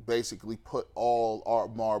basically put all our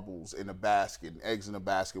marbles in a basket, and eggs in a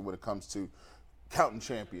basket when it comes to counting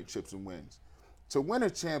championships and wins. To win a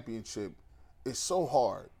championship is so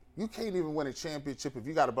hard. You can't even win a championship if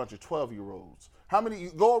you got a bunch of 12-year-olds.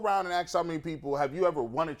 You go around and ask how many people have you ever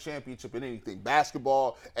won a championship in anything,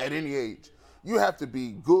 basketball, at any age. You have to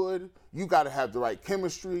be good. You got to have the right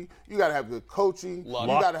chemistry. You got to have good coaching. Luck.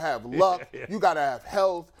 You got to have luck. You got to have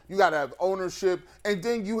health. You got to have ownership. And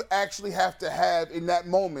then you actually have to have, in that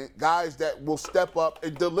moment, guys that will step up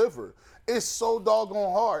and deliver. It's so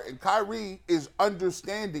doggone hard. And Kyrie is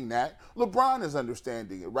understanding that. LeBron is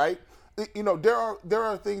understanding it, right? You know, there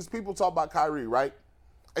are things, people talk about Kyrie, right?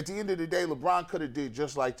 At the end of the day, LeBron could have did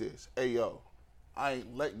just like this. Hey, yo, I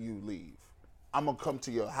ain't letting you leave. I'm going to come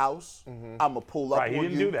to your house. I'm going to pull up on you. He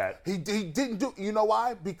didn't do that. He didn't do. You know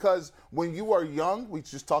why? Because when you are young, we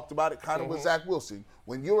just talked about it kind of with Zach Wilson.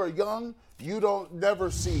 When you are young, you don't never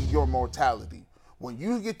see your mortality. When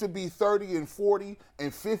you get to be 30 and 40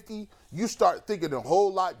 and 50, you start thinking a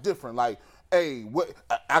whole lot different. Like, hey,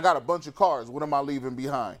 I got a bunch of cars. What am I leaving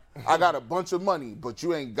behind? I got a bunch of money, but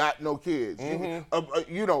you ain't got no kids.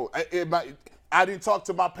 You know, I didn't talk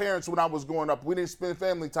to my parents when I was growing up. We didn't spend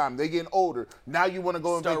family time. They getting older. Now you want to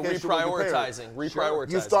go on vacation with your parents.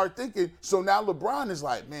 Reprioritizing. You start thinking. So now LeBron is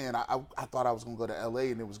like, man, I thought I was going to go to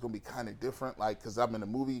L.A. and it was going to be kind of different, like, because I'm in a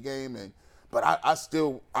movie game but I'm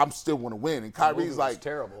still want to win. And Kyrie's like,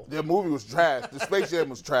 terrible. The movie was trash. The Space Jam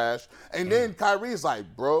was trash. And then Kyrie's like,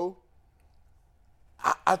 bro,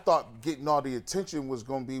 I thought getting all the attention was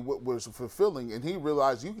going to be what was fulfilling. And he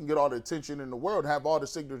realized you can get all the attention in the world, have all the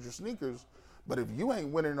signature sneakers, But if you ain't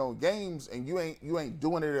winning no games and you ain't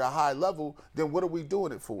doing it at a high level, then what are we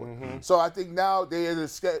doing it for? So I think now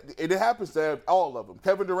it happens to all of them.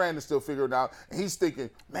 Kevin Durant is still figuring out, and he's thinking,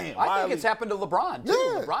 man, I think it's happened to LeBron too.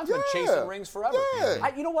 Yeah, LeBron's been chasing rings forever.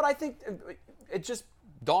 Yeah. You know what I think? It just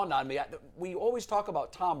dawned on me. We always talk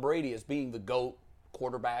about Tom Brady as being the GOAT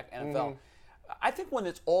quarterback, NFL. I think when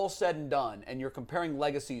it's all said and done and you're comparing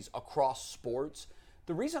legacies across sports,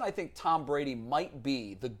 the reason I think Tom Brady might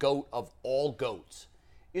be the GOAT of all GOATs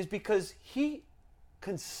is because he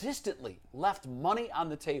consistently left money on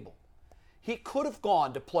the table. He could have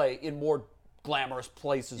gone to play in more glamorous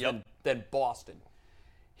places than Boston.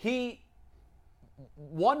 He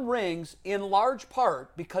won rings in large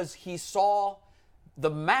part because he saw the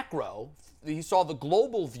macro, he saw the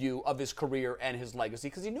global view of his career and his legacy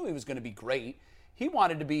because he knew he was going to be great. He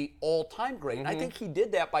wanted to be all-time great. And I think he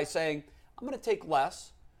did that by saying, I'm going to take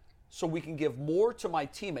less so we can give more to my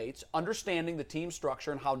teammates, understanding the team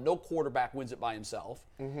structure and how no quarterback wins it by himself.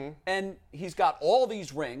 And he's got all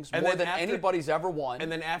these rings, more than anybody's ever won.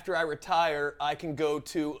 And then after I retire, I can go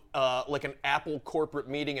to like an Apple corporate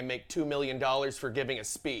meeting and make $2 million for giving a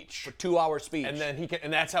speech. For 2-hour speech. And then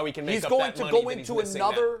and that's how he can make he's up going that to money go into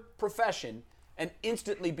another profession and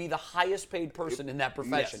instantly be the highest paid person in that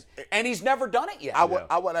profession. Yes. And he's never done it yet. I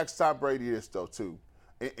would ask Tom Brady this, though, too.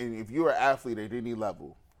 And if you're an athlete at any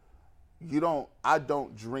level, I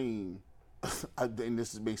don't dream, and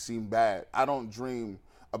this may seem bad, I don't dream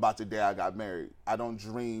about the day I got married. I don't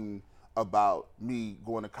dream about me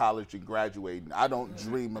going to college and graduating. I don't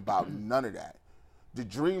dream about none of that. The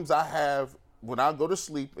dreams I have when I go to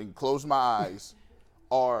sleep and close my eyes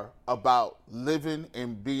are about living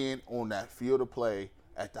and being on that field of play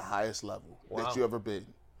at the highest level that you ever been.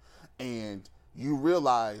 And you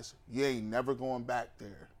realize you ain't never going back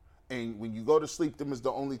there. And when you go to sleep, them is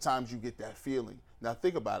the only times you get that feeling. Now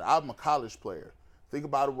think about it. I'm a college player. Think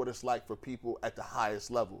about what it's like for people at the highest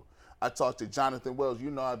level. I talked to Jonathan Wells.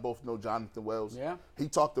 You know, I both know Jonathan Wells. Yeah. He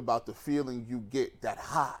talked about the feeling you get, that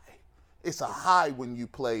high. It's a high when you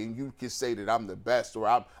play and you can say that I'm the best or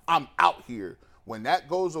I'm out here. When that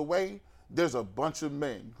goes away, there's a bunch of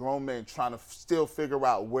men, grown men, trying to still figure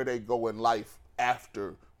out where they go in life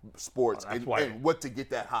after sports and what to get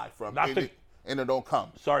that high from. And it don't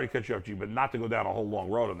come. Sorry to cut you off, G, but not to go down a whole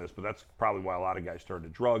long road on this, but that's probably why a lot of guys turn to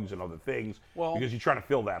drugs and other things, because you're trying to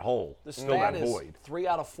fill that hole, fill that void. 3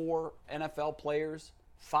 out of 4 NFL players,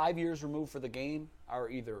 5 years removed for the game, are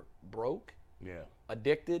either broke,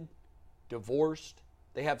 addicted, divorced.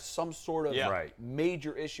 They have some sort of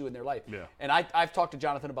major issue in their life. Yeah. And I've talked to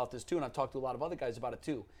Jonathan about this too, and I've talked to a lot of other guys about it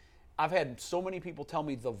too. I've had so many people tell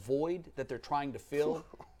me the void that they're trying to fill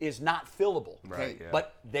is not fillable.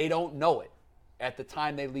 But they don't know it at the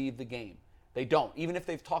time they leave the game. They don't. Even if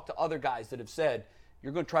they've talked to other guys that have said,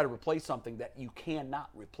 you're going to try to replace something that you cannot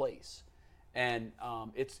replace. And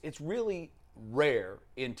it's really rare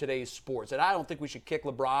in today's sports. And I don't think we should kick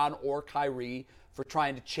LeBron or Kyrie for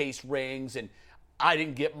trying to chase rings and I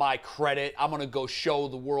didn't get my credit. I'm going to go show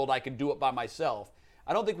the world I can do it by myself.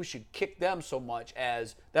 I don't think we should kick them so much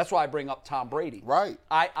as that's why I bring up Tom Brady. Right.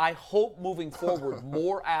 I hope moving forward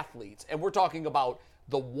more athletes, and we're talking about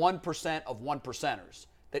the 1% of 1%ers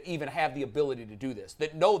that even have the ability to do this,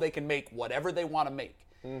 that know they can make whatever they want to make.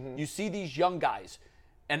 You see these young guys,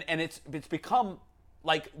 and it's become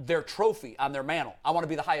like their trophy on their mantle. I want to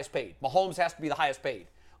be the highest paid. Mahomes has to be the highest paid.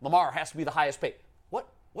 Lamar has to be the highest paid.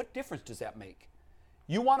 What difference does that make?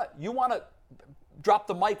 You want to drop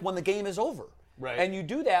the mic when the game is over. Right. And you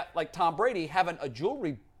do that like Tom Brady having a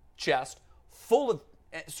jewelry chest full of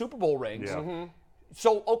Super Bowl rings. Yeah.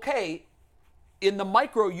 So, okay, in the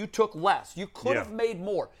micro, you took less. You could have made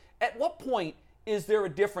more. At what point is there a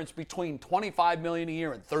difference between $25 million a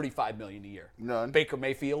year and $35 million a year? None. Baker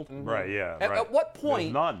Mayfield. Right, yeah. At what point?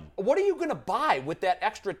 There's none. What are you going to buy with that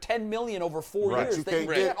extra $10 million over 4 years that you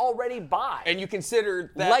can't already buy? And you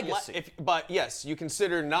consider that legacy. But yes, you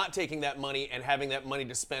consider not taking that money and having that money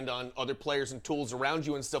to spend on other players and tools around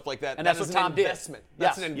you and stuff like that. And that's what Tom did.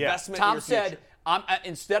 That's an investment. Tom in your said, future.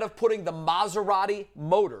 Instead of putting the Maserati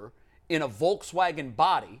motor in a Volkswagen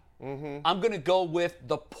body, I'm going to go with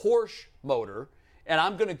the Porsche motor, and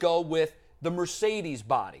I'm going to go with the Mercedes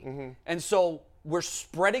body. And so we're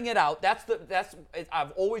spreading it out.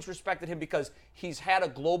 I've always respected him because he's had a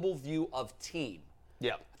global view of team.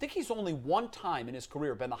 Yeah. I think he's only one time in his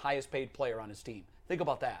career been the highest paid player on his team. Think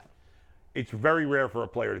about that. It's very rare for a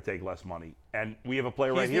player to take less money. And we have a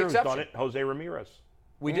player right here who's done it, Jose Ramirez.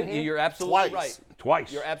 We did. You're absolutely right.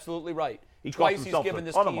 Twice. You're absolutely right. He Twice cost he's himself given a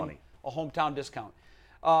this ton of team money. a hometown discount.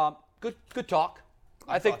 Good talk.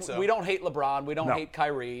 I think so. We don't hate LeBron. We don't hate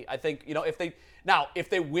Kyrie. I think, if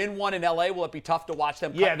they win one in LA, will it be tough to watch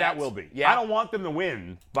them? Yeah, that will be. Yeah. I don't want them to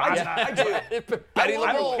win. But I do. I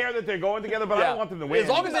don't care that they're going together, but I don't want them to win. As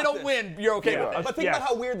long as they don't win, you're okay with it. But think about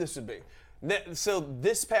how weird this would be. So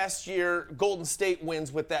this past year, Golden State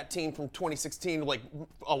wins with that team from 2016, like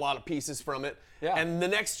a lot of pieces from it. Yeah. And the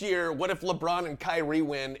next year, what if LeBron and Kyrie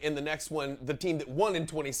win? In the next one, the team that won in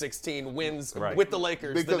 2016 wins with the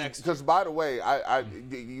Lakers the next year. Because, by the way,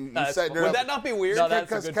 you said would that not be weird? No,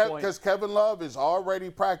 that's a good point. Because Kevin Love is already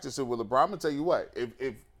practicing with LeBron. I'm going to tell you what.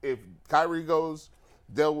 If Kyrie goes,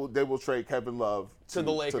 they will trade Kevin Love to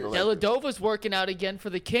the Lakers. Deladova's working out again for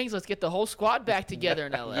the Kings. Let's get the whole squad back together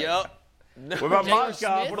in LA. Yep. What about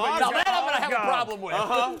Mozgov? Now that I'm going to have a problem with.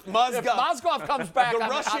 Mozgov. If Mozgov comes back, the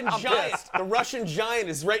I'm giant. pissed. The Russian giant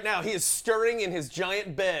is right now. He is stirring in his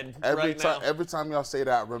giant bed every now. Every time y'all say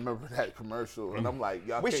that, I remember that commercial, and I'm like,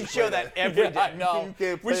 y'all. We should show that every day. I know.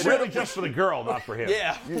 We should just for the girl, not for him.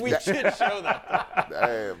 Yeah, we should show that.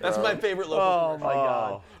 Damn, that's my favorite local. Oh my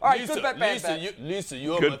God! All right, Lisa, Lisa,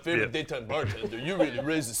 you're my favorite daytime bartender. You really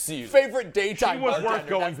raise the seal. Favorite daytime bartender. She was worth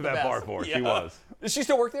going to that bar for. She was. Does she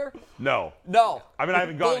still work there? No. I mean, I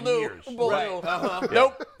haven't gone in years.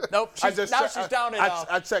 Nope. She's down in.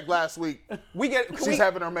 I checked last week. She's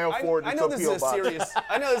having her mail forwarded to a P.O. box.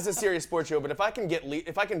 I know this is a serious sports show, but if I can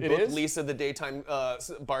book Lisa, the daytime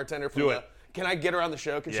bartender, can I get her on the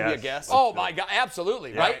show? Can she be a guest? Oh my God,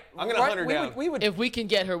 absolutely! Right? I'm gonna hunt her down. If we can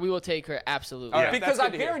get her, we will take her. Absolutely. Right, because I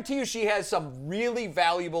guarantee you, she has some really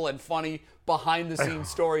valuable and funny behind-the-scenes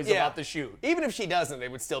stories about the shoot. Even if she doesn't,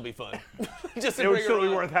 it would still be fun. It would still be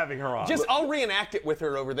worth having her on. I'll reenact it with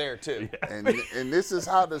her over there too. Yeah. And this is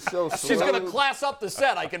how the show. She's gonna class up the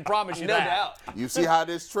set. I can promise you that. No doubt. You see how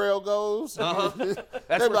this trail goes?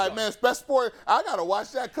 They be like, man, best sport. I gotta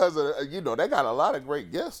watch that because they got a lot of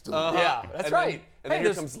great guests. Yeah, that's right. And then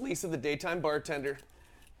here comes Lisa, the daytime bartender.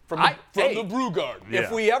 From the Brew Garden.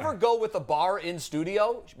 If we ever go with a bar in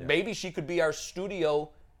studio, maybe she could be our studio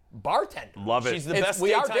bartender. Love it. She's the best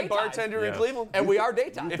daytime bartender in Cleveland. And we are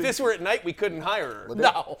daytime. If this were at night, we couldn't hire her.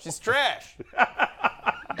 No. She's trash.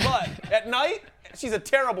 But at night, she's a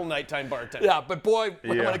terrible nighttime bartender. Yeah, but boy,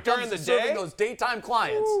 when it comes to serving those daytime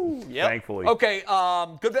clients. Thankfully. Okay,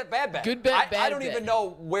 good bet, bad bet. Good bet, bad I don't even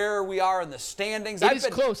know where we are in the standings. It is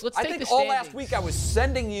close. Let's take the standings. I think all last week I was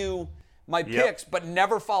sending you my picks, but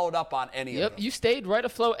never followed up on any of them. You stayed right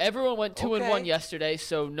afloat. Everyone went 2-1 yesterday,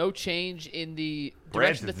 so no change in the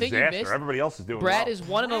direction. The thing you missed, everybody else is doing Brad is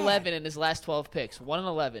 1-11 in his last 12 picks.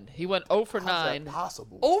 1-11. He went 0 for 9. How's that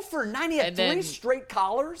possible? 0 for 9. He had 3 straight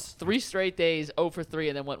collars. 3 straight days, 0 for 3,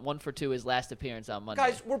 and then went 1 for 2 his last appearance on Monday.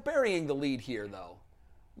 Guys, we're burying the lead here, though.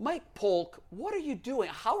 Mike Polk, what are you doing?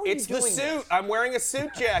 How are you doing this? It's the suit. I'm wearing a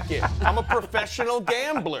suit jacket. I'm a professional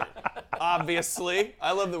gambler, obviously.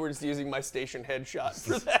 I love that we're just using my station headshot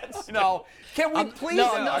for that. No. Can we please?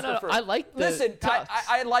 No. I like the Listen,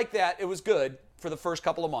 I like that. It was good for the first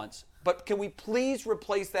couple of months. But can we please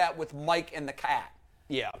replace that with Mike and the cat?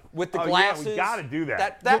 Yeah. With the glasses. Yeah, we got to do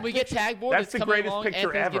that. When we get tag board, that's the greatest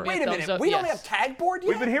picture ever. Wait a minute. We don't have tag board yet?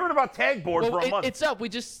 We've been hearing about tag board for a month. It's up. We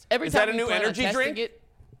just, every Is time that a we new plan energy on testing drink? it,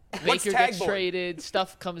 What's Baker tag gets board? traded,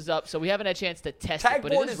 stuff comes up, so we haven't had a chance to test it,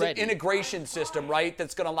 but it Tagboard is is ready. an integration system, right?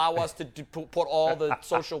 That's going to allow us to put all the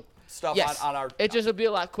social stuff on our. It just will be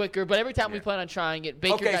a lot quicker, but every time we plan on trying it,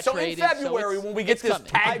 Baker got traded. Okay, so in February when we get this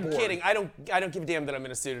tag board. I'm kidding. I don't give a damn that I'm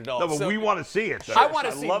in a suit at all. No, but we want to see it. Though. I want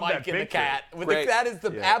to see Mike and the cat. That is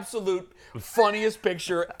the absolute funniest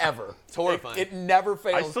picture ever. It's horrifying. It never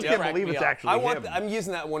fails. I still can't believe it's actually him. I'm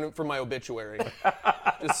using that one for my obituary.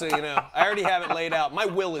 Just so you know. I already have it laid out. My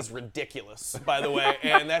will is ridiculous, by the way,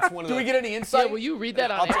 and that's one of the. Do we get any insight? Yeah, will you read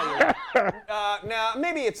that on air? Now,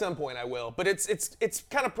 maybe at some point I will, but it's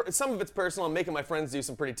kind of some of it's personal. I'm making my friends do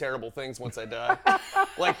some pretty terrible things once I die,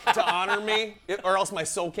 like to honor me, or else my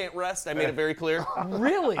soul can't rest. I made it very clear.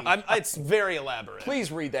 Really? It's very elaborate.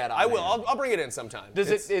 Please read that. I will. I'll bring it in sometime. I'd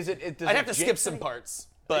have to skip some parts.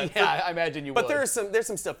 But yeah, I imagine you would. But there's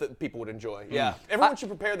some stuff that people would enjoy. Yeah. Everyone should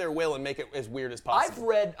prepare their will and make it as weird as possible. I've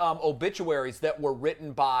read obituaries that were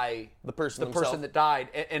written by the person that died,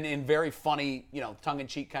 and in very funny,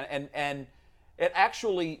 tongue-in-cheek kind of, and it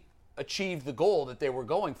actually achieved the goal that they were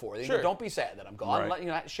going for. Sure. Don't be sad that I'm gone.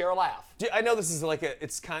 Right. Share a laugh. I know this is like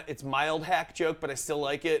it's mild hack joke, but I still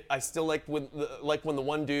like it. I still like when the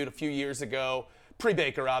one dude a few years ago,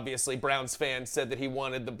 pre-Baker, obviously, Browns fan, said that he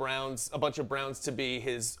wanted a bunch of Browns to be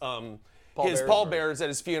his pallbearers at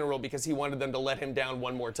his funeral because he wanted them to let him down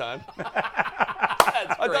one more time.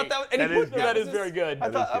 That's great. That is very good.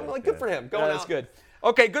 I'm like, good for him. Going out. That's good.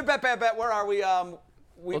 Okay, good bet, bad bet. Where are we?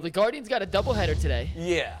 Well, the Guardians got a doubleheader today.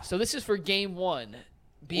 Yeah. So this is for Game 1.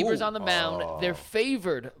 Bieber's on the mound. They're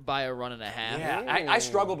favored by a 1.5. Yeah, I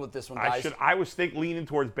struggled with this one, guys. I was leaning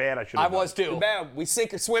towards bad. I was too. Bad. We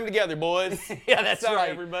sink or swim together, boys. Yeah, that's Sorry, right.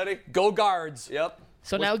 everybody. Go Guards. Yep.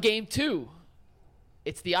 So now game 2.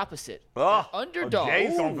 It's the opposite. Underdog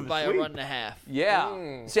by a 1.5.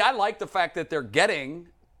 Yeah. See, I like the fact that they're getting,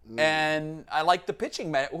 and I like the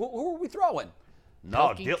pitching. Who are we throwing?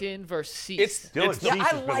 Pilkington versus Cease.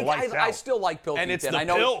 I still like Pilkington. And it's the I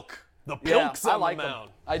know Pilk. The Pilk's on the mound.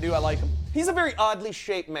 I do. I like him. He's a very oddly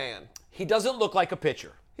shaped man. He doesn't look like a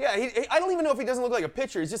pitcher. Yeah, I don't even know if he doesn't look like a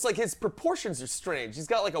pitcher. He's just like his proportions are strange. He's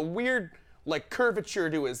got like a weird curvature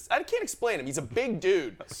to his. I can't explain him. He's a big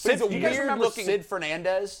dude. Sid, do you guys remember Sid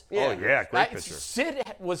Fernandez? Yeah. Oh yeah, great pitcher.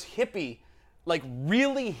 Sid was hippie. Like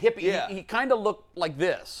really hippie. Yeah. He kind of looked like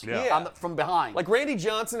this from behind. Like Randy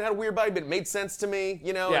Johnson had a weird body, but it made sense to me.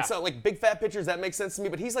 You know, it's not like big fat pitchers that makes sense to me.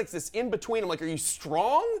 But he's like this in between. I'm like, are you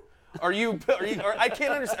strong? I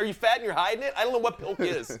can't understand. Are you fat and you're hiding it? I don't know what Pilk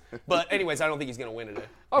is. But anyways, I don't think he's gonna win today.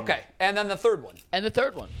 Okay, and then the third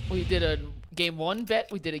one. We did a game 1 bet.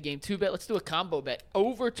 We did a game 2 bet. Let's do a combo bet.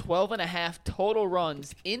 Over 12.5 total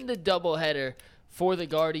runs in the doubleheader for the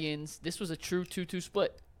Guardians. This was a true 2-2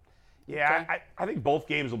 split. Yeah, okay. I think both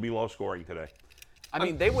games will be low scoring today. I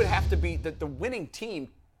mean, they would have to be the winning team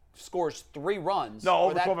scores 3 runs. No,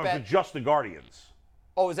 over 12 for just the Guardians.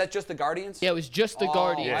 Oh, is that just the Guardians? Yeah, it was just the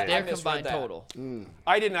Guardians. Their combined total.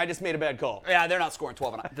 I didn't. I just made a bad call. Yeah, they're not scoring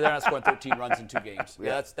 12. They're not scoring 13 runs in 2 games.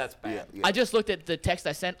 Yeah, that's bad. Yeah. I just looked at the text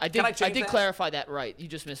I sent. I did clarify that right. You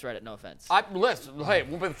just misread it. No offense. Listen, hey, it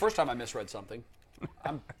won't be the first time I misread something.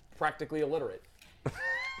 I'm practically illiterate.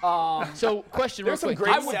 So, question real quick.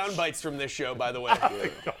 There's some great sound bites from this show, by the way.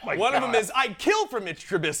 One of them is, I'd kill for Mitch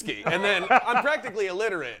Trubisky, and then I'm practically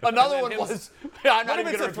illiterate. Another one was, I'm not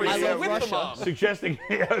even going to repeat it. With the mom. Suggesting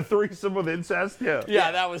a threesome with incest? Yeah,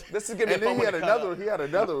 that was. This is going to be and then he had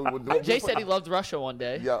another one. Jay said he loved Russia one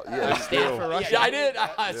day. Yeah. Stand for Russia. Yeah, I did.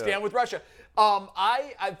 I stand with Russia.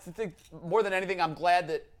 I think more than anything, I'm glad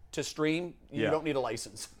that to stream, you don't need a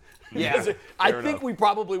license. Yeah, I think we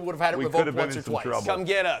probably would have had it revoked once or twice. Trouble. Come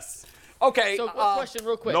get us. Okay. So, question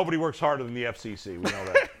real quick. Nobody works harder than the FCC. We know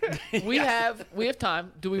that. We have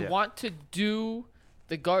time. Do we want to do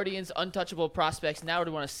the Guardians' untouchable prospects now, or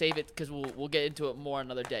do we want to save it because we'll get into it more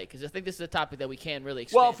another day? Because I think this is a topic that we can really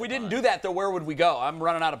expand. Well, if we didn't do that, though, where would we go? I'm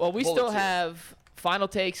running out of. Well, we still have final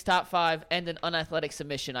takes, top 5, and an unathletic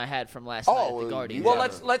submission I had from last night at the Guardians. Well,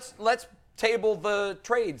 let's table the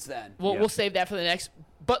trades then. We'll save that for the next.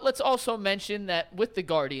 But let's also mention that with the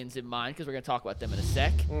Guardians in mind, because we're going to talk about them in a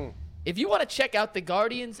sec, if you want to check out the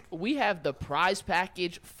Guardians, we have the prize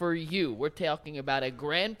package for you. We're talking about a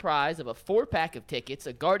grand prize of a 4-pack of tickets,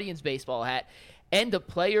 a Guardians baseball hat, and a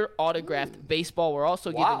player autographed baseball. We're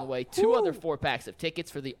also giving away 2 other 4-packs of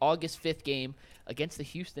tickets for the August 5th game against the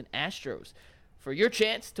Houston Astros. For your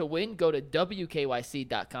chance to win, go to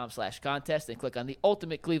wkyc.com/contest and click on the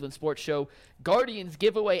Ultimate Cleveland Sports Show Guardians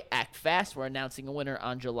Giveaway. Act fast. We're announcing a winner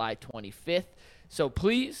on July 25th. So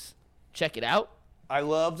please check it out. I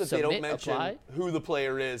love that they don't mention apply. who the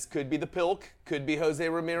player is. Could be the Pilk. Could be Jose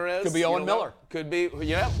Ramirez. Could be Owen Miller. Could be,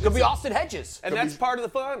 Could be Austin Hedges. And that's part of the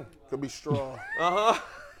fun. Could be Straw.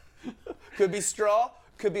 Could be Straw.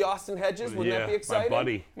 Could be Austin Hedges. Wouldn't that be exciting? My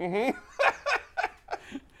buddy.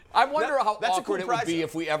 I wonder how awkward it would be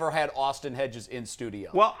if we ever had Austin Hedges in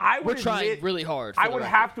studio. Well, we're trying really hard. I would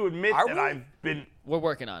have to admit that I've been. We're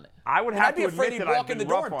working on it. I would have I'd be to afraid admit he'd that walk I've in the been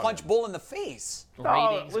door rough and on punch him. Bull in the face.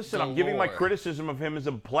 No, listen, I'm giving my criticism of him as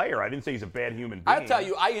a player. I didn't say he's a bad human being. I'll tell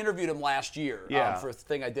you, I interviewed him last year for a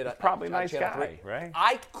thing I did. Probably a on nice Channel guy, 3. right?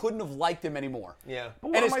 I couldn't have liked him anymore. Yeah. But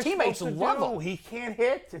what and am his I teammates supposed to love do? him. He can't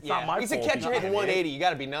hit. It's not my He's fault. a catcher hitting 180. You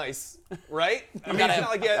got to be nice, right? I mean, it's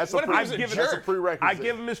not like That's what if he was a given jerk? That's a prerequisite. I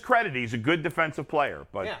give him his credit. He's a good defensive player.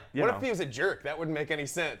 But What if he was a jerk? That wouldn't make any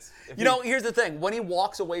sense. Here's the thing. When he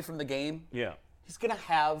walks away from the game, he's going to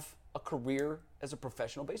have a career as a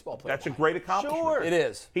professional baseball player. That's a great accomplishment. Sure. It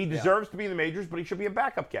is. He deserves to be in the majors, but he should be a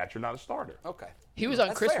backup catcher, not a starter. Okay. He was on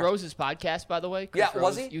That's Chris fair. Rose's podcast, by the way. Chris Yeah,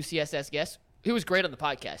 was Rose, he? UCSS guest. He was great on the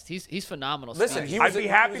podcast. He's phenomenal. Listen, speaker. I'd be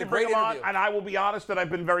happy to bring great him on, interview. and I will be honest that I've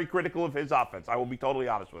been very critical of his offense. I will be totally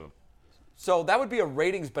honest with him. So that would be a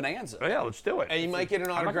ratings bonanza. Oh, yeah, let's do it. And you might get an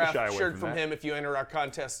I'm not gonna autographed shy away shirt from that. him if you enter our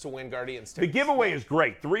contest to win Guardians The tickets. giveaway is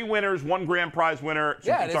great. 3 winners, 1 grand prize winner.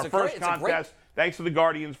 Yeah, it's it our is first contest. Thanks to the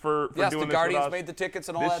Guardians for doing this the with Guardians us. made the tickets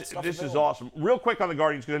and all that stuff. This is available. awesome. Real quick on the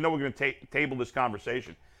Guardians, because I know we're going to table this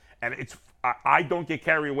conversation. And I don't get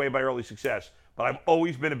carried away by early success, but I've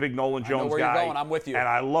always been a big Nolan Jones I know where guy. you're going. I'm with you. And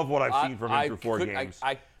I love what I've seen from him through 4 games.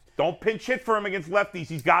 Don't pinch hit for him against lefties.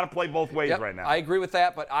 He's got to play both ways right now. I agree with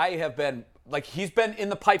that, but I have been like he's been in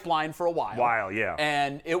the pipeline for a while. Yeah.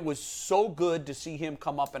 And it was so good to see him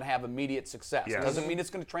come up and have immediate success. Yes. Doesn't mean it's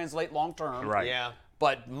going to translate long term. Right. Yeah.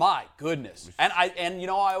 But my goodness. And I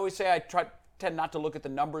always say I tend not to look at the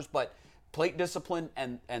numbers, but plate discipline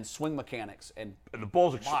and swing mechanics and the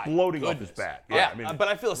ball's exploding off his bat. Yeah. I mean, But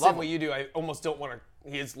I feel the same way you do. I almost don't want to.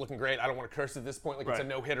 He is looking great. I don't want to curse at this point like it's a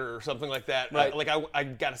no-hitter or something like that. Right. I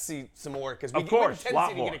got to see some more because we Of course, have a lot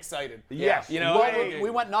tendency to more. get excited. Yes. You know, we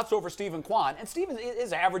went nuts over Stephen Kwan, and Stephen,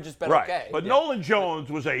 his average has been right. okay. But Nolan Jones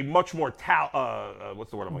was a much more what's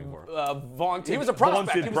the word I'm looking for? vaunted. He was a prospect.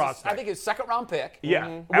 Vaunted He was prospect. I think his second-round pick.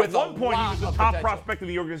 Yeah. With At one a point, he lot was the of top potential. prospect of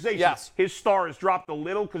the organization. Yes. His star has dropped a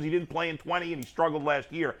little because he didn't play in 20 and he struggled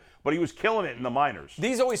last year, but he was killing it in the minors.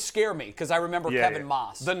 These always scare me because I remember Kevin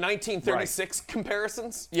Moss. The 1936 comparisons.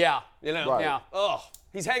 Yeah. You know. Right. Yeah. Oh,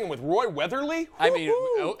 he's hanging with Roy Weatherly. I mean,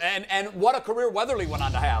 and what a career Weatherly went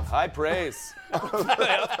on to have. High praise.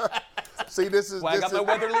 See, this is Well, I got my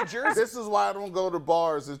Weatherly jersey. This is why I don't go to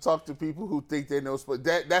bars and talk to people who think they know sports.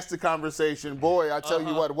 That's the conversation. Boy, I tell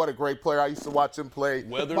you what a great player. I used to watch him play.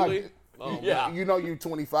 Weatherly. Yeah. You know you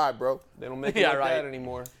 25, bro. They don't make it like right. that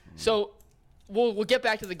anymore. So we'll get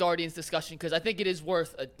back to the Guardians discussion because I think it is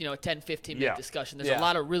worth a 10, 15-minute discussion. There's a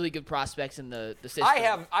lot of really good prospects in the system.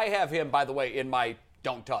 I have him, by the way, in my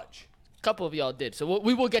don't touch. A couple of y'all did. So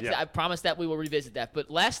we will get to that. I promise that we will revisit that.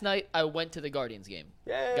 But last night I went to the Guardians game.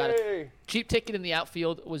 Yay. Got a cheap ticket in the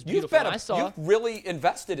outfield. It was beautiful. You've really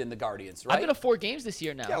invested in the Guardians, right? I've been to 4 games this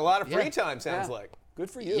year now. Got a lot of free time, sounds like.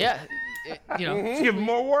 Good for you. Yeah. Give him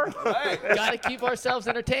more work. Got to keep ourselves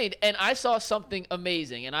entertained. And I saw something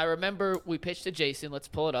amazing. And I remember we pitched to Jason. Let's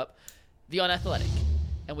pull it up. The Unathletic.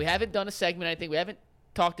 And we haven't done a segment. I think we haven't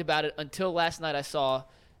talked about it until last night. I saw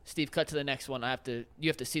Steve cut to the next one. You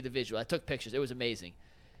have to see the visual. I took pictures. It was amazing.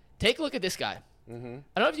 Take a look at this guy. I don't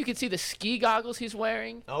know if you can see the ski goggles he's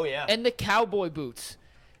wearing. Oh, yeah. And the cowboy boots.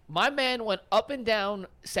 My man went up and down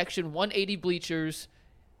section 180 bleachers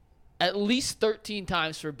at least 13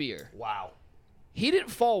 times for beer. Wow. He didn't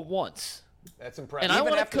fall once. That's impressive. And I Even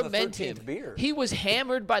want after to the commend 13th him. beer. He was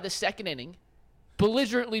hammered by the second inning,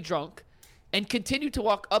 belligerently drunk, and continued to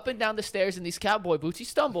walk up and down the stairs in these cowboy boots. He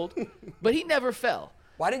stumbled, but he never fell.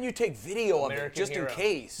 Why didn't you take video of it American just hero. in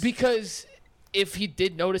case? Because if he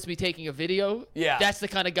did notice me taking a video, Yeah. that's the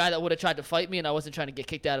kind of guy that would have tried to fight me, and I wasn't trying to get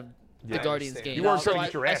kicked out of the Guardians understand. game. You weren't So trying to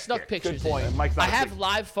get your I ass snuck kicked. pictures Good point. in. Mike's not I a have big-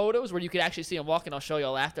 live photos where you could actually see him walking. I'll show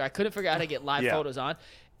y'all after. I couldn't figure out how to get live Yeah. photos on.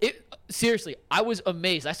 Seriously, I was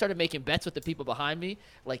amazed. I started making bets with the people behind me.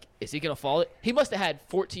 Like, is he going to fall? He must have had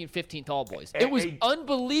 14, 15 tall boys. It was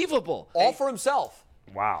unbelievable. All for himself.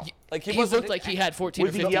 Wow. Like He wasn't- looked like he had 14 or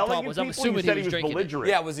Was he 15 yelling tall at boys. people? I'm You assuming said he was drinking. belligerent.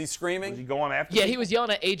 Yeah, was he screaming? Was he going after Yeah, people? he was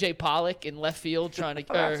yelling at AJ Pollock in left field trying to.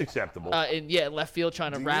 That's acceptable. In left field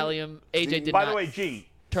trying to rally him. AJ did By not the way, G,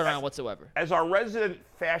 turn around whatsoever. as our resident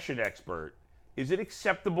fashion expert, is it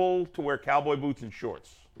acceptable to wear cowboy boots and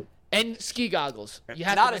shorts? And ski goggles. You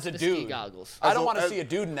have Not to as a mention the ski dude. goggles. I don't a- want to as- see a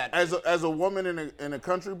dude in that. As a woman in a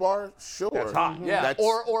country bar, sure. That's hot. Yeah, That's-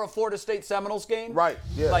 or a Florida State Seminoles game. Right,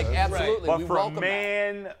 yeah. Like Right. absolutely, But we for a welcome that.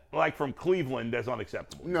 man like from Cleveland, that's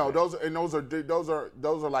unacceptable. No, those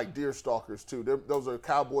are like deer stalkers too. Those are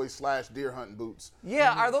cowboy / deer hunting boots.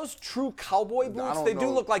 Yeah, are those true cowboy boots? don't They do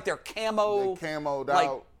know. look like they're camo. They camoed like,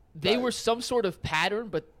 out. They Like, were some sort of pattern,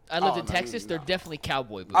 but I lived in no, Texas. They're no. definitely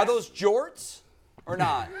cowboy boots. Are those jorts or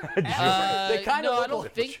not? They kind no, of. I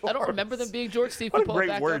don't think. I don't remember them being George. Steve What can a pull it great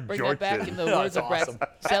back word up, bring George that back is. in the No, words it's of Brad awesome.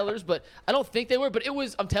 Sellers. But I don't think they were. But it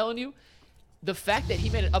was. I'm telling you, the fact that he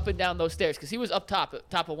made it up and down those stairs because he was up top of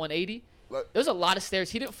 180. There's a lot of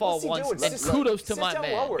stairs. He didn't fall What's he once. doing? And Sit- kudos to sit my down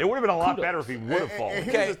man. lower. It would have been a lot Kudos. better if he would have fallen. And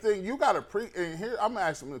Okay. here's the thing: you got to and here I'm gonna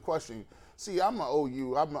ask him the question. See, I'm an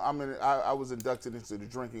OU. I was inducted into the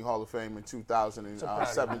Drinking Hall of Fame in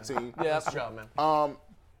 2017. Yeah, Good job, man.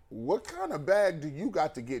 What kind of bag do you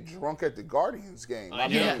got to get drunk at the Guardians game? I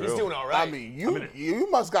know. Yeah. He's doing all right. I mean,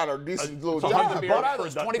 you must got a decent little it's a job. $100 What are for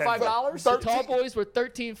those? a $25? The tall boys were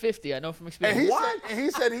 $13.50. I know from And experience.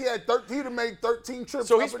 he said he had 13 to make 13 trips.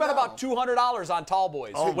 So he up and spent down. about $200 on Tall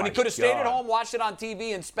Boys Oh when he my could have stayed God. at home, watched it on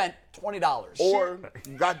TV, and spent $20. Or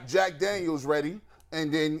got Jack Daniels ready and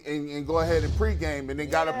then and go ahead and pregame and then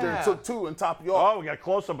got up there and took 2 and top you off. Oh, we got a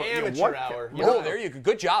close-up. of Amateur hour. Oh, there you go.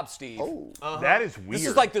 Good job, Steve. That is weird. This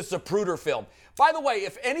is like the Zapruder film. By the way,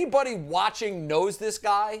 if anybody watching knows this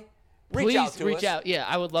guy, reach out to us. Reach out. Yeah,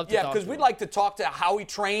 I would love to talk to because we'd like to talk to how he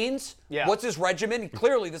trains. Yeah. What's his regimen?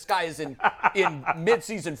 Clearly, this guy is in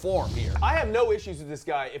mid-season form here. I have no issues with this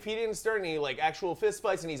guy. If he didn't start any actual fist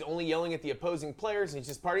fights and he's only yelling at the opposing players and he's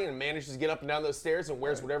just partying and manages to get up and down those stairs and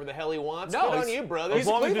wears whatever the hell he wants, good on you, brother. As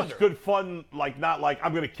long as it's good fun, not like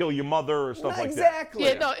I'm going to kill your mother or stuff like exactly.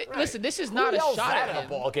 that. Yeah, no, listen, this is not a shot at him.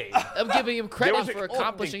 Ball game. I'm giving him credit for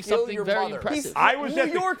accomplishing something very impressive. I was New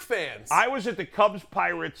York fans. I was at the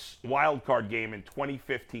Cubs-Pirates wild card game in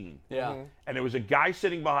 2015. Yeah. And there was a guy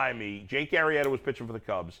sitting behind me. Jake Arrieta was pitching for the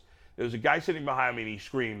Cubs. There was a guy sitting behind me, and he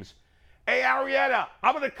screams, "Hey, Arrieta,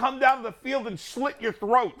 I'm going to come down to the field and slit your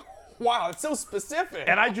throat." Wow, it's so specific.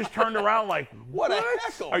 And I just turned around like, what a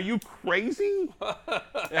heckle. Are you crazy?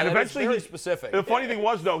 And eventually, very specific. The funny thing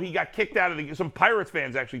was, though, he got kicked out of the game. Some Pirates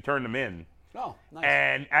fans actually turned him in. Oh, nice.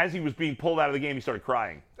 And as he was being pulled out of the game, he started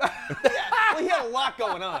crying. Well, he had a lot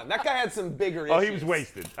going on. That guy had some bigger issues. Oh, he was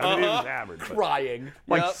wasted. I mean, he was hammered. But Crying.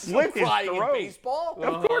 slit his crying throat. in baseball?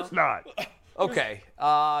 Of course not. Okay.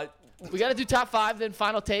 We got to do top 5, then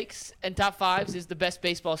final takes, and top 5s is the best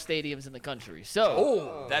baseball stadiums in the country.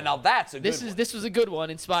 So, now that's a good one. This was a good one,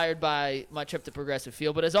 inspired by my trip to Progressive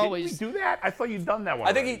Field. But as always, Did we do that? I thought you'd done that one.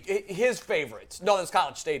 I think his favorites. No, that's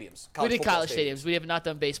college stadiums. we did football college stadiums. We have not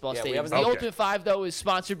done baseball Yeah, we stadiums. haven't The done- Ultimate 5, though, is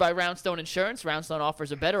sponsored by Roundstone Insurance. Roundstone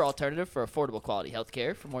offers a better alternative for affordable quality health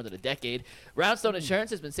care for more than a decade. Roundstone Insurance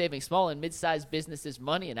has been saving small and mid-sized businesses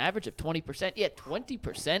money, an average of 20%. Yeah,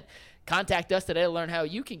 20%. Contact us today to learn how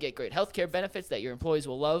you can get great health care benefits that your employees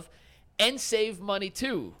will love and save money,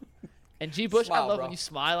 too. And G. Bush, Smile, I love bro. when you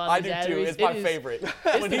smile on I these do, too. batteries. It's my favorite.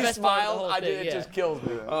 When the he best part of the smiles, whole thing, it just kills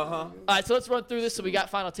me. All right, so let's run through this. So we got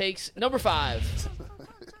final takes. Number 5,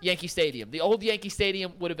 Yankee Stadium. The old Yankee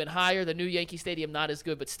Stadium would have been higher. The new Yankee Stadium, not as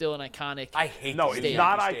good, but still an iconic. I hate No, the it's Yankee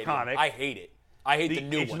not Stadium. iconic. I hate it. I hate the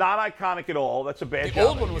new It's one. not iconic at all. That's a bad The job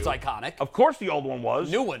old on one was you. iconic. Of course the old one was.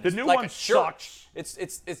 New one. The new like one a church. sucks. It's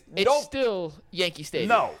Still Yankee Stadium.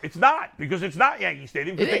 No, it's not, because it's not Yankee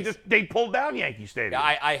Stadium, because they pulled down Yankee Stadium.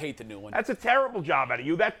 Yeah, I hate the new one. That's a terrible job out of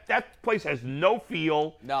you. That place has no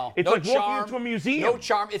feel. No. It's no like charm, walking into a museum. No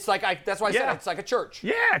charm. It's like that's why I said Yeah. it's like a church.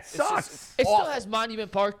 Yeah, it sucks. It still awful. has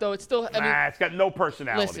Monument Park, though. It's still. It's got no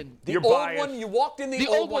personality. Listen, The You're old biased. one, you walked in the The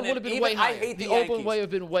old old one and would have been even way I higher. hate the The old one Yankees. would have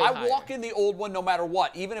been way I higher. walk in the old one no matter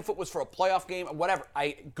what, even if it was for a playoff game or whatever.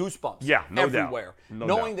 Goosebumps. Yeah, no doubt. everywhere. No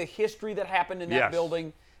Knowing doubt. the history that happened in that Yes.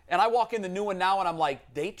 building, and I walk in the new one now, and I'm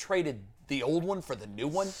like, they traded the old one for the new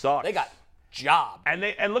one. Sucks. They got job.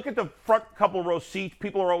 And look at the front couple row seats.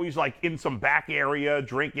 People are always like in some back area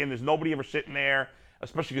drinking. There's nobody ever sitting there,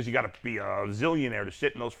 especially because you got to be a zillionaire to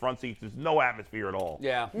sit in those front seats. There's no atmosphere at all.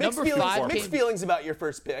 Yeah. Mixed Number feelings, 5 mixed came- feelings about your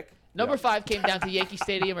first pick. Number 5 came down to Yankee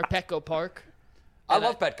Stadium or Petco Park. I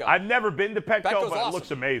love Petco. I've never been to Petco, Petco's but awesome. it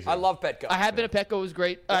looks amazing. I love Petco. I have been at Petco. It was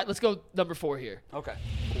great. All right, let's go number 4 here. Okay.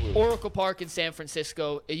 Oracle Park in San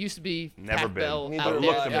Francisco. It used to be Never Pat been. Bell Neither out it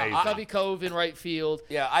there. looks amazing. Covey Cove in right field.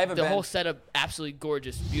 Yeah, I haven't The been. whole setup, absolutely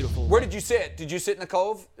gorgeous, beautiful. Where did you sit? Did you sit in the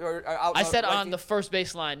Cove or out? I sat right on the first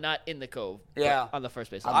base line, not in the Cove. but Yeah. on the first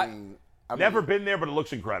base I line. mean, Never been there, but it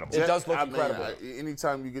looks incredible. It does look I mean, incredible.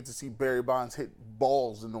 Anytime you get to see Barry Bonds hit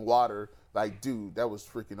balls in the water, like, dude, that was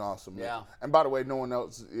freaking awesome. Man. Yeah. And by the way, no one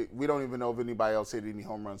else, we don't even know if anybody else hit any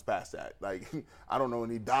home runs past that. Like, I don't know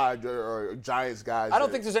any Dodger or Giants guys. I don't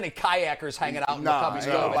think there's any kayakers hanging out in the Cubbies ain't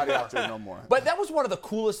Cove nobody anymore. out there no more. But that was one of the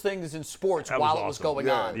coolest things in sports That while was it was awesome. going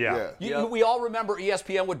Yeah, on. Yeah. We all remember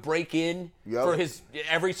ESPN would break in Yep. for his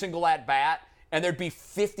every single at bat, and there'd be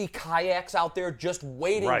 50 kayaks out there just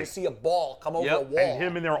waiting to Right. see a ball come over Yep. a wall. And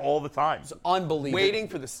him in there all the time. Unbelievable. Waiting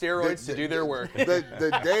for the steroids to do their work.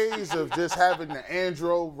 The days of just having the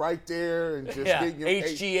Andro right there and just Yeah, getting your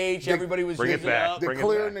HGH, everybody was Bring it using back. The Bring it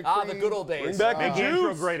clearing back. the cream. the good old days. Bring back the Make juice.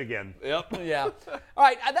 Andrew great again. Yep. Yeah. All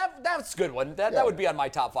right, that's a good one. That would be on my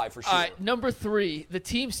top 5 for sure. All right, number 3. The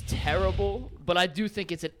team's terrible, but I do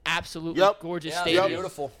think it's an absolutely Yep. gorgeous Yeah, stadium.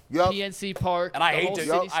 beautiful. Yep. PNC Park. And I the hate whole to-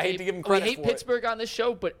 cityscape. I hate to give him credit We hate for it. Pittsburgh on this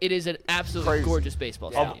show, but it is an absolutely Crazy. gorgeous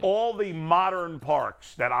baseball stadium. Of all the modern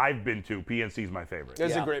parks that I've been to, PNC is my favorite.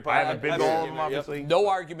 That's Yeah. a great I part. haven't been I've to seen all of it, them, yep. obviously. No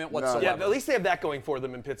argument whatsoever. Yeah, at least they have that going for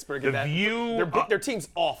them in Pittsburgh. The That- view- their team's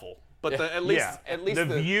awful, but at least the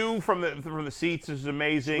view from the seats is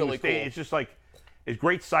amazing. Really The sta- cool. It's just like it's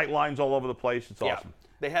great sight lines all over the place. It's Yeah. awesome.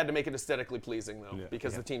 They had to make it aesthetically pleasing though,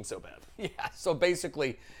 because the team's so bad. Yeah, so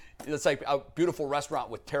basically, It's like a beautiful restaurant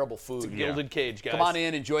with terrible food. It's a gilded cage, guys. Come on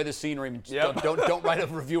in, enjoy the scenery. Don't write a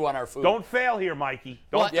review on our food. Don't fail here, Mikey.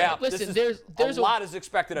 Don't fail. Listen, there's a lot is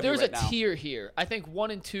expected of you right now. There's a tier here. I think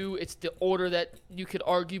 1 and 2, it's the order that you could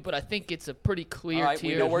argue, but I think it's a pretty clear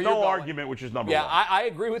tier. We know where There's you're no going. argument, which is number one. one. I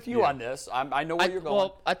agree with you on this. I know where you're going.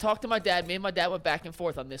 Well, I talked to my dad. Me and my dad went back and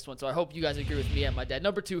forth on this one, so I hope you guys agree with me and my dad.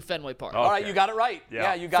 Number 2, Fenway Park. All right, you got it right.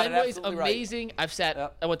 Yeah, you got Fenway's it absolutely amazing.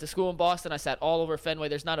 Right. I went to school in Boston. I sat all over Fenway.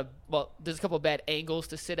 There's a couple of bad angles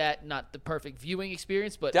to sit at, not the perfect viewing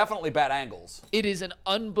experience, but definitely bad angles. It is an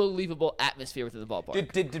unbelievable atmosphere within the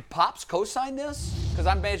ballpark. Did Pops co-sign this? Because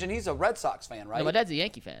I imagine he's a Red Sox fan, right? No, my dad's a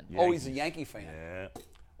Yankee fan. Oh, he's a Yankee fan. Yeah.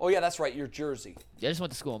 Oh, yeah, that's right. Your jersey. Yeah, I just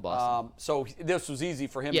went to school in Boston. So this was easy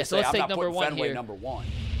for him to say, let's I'm take not number putting 1 Fenway here. number 1.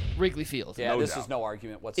 Wrigley Field. Yeah, this is no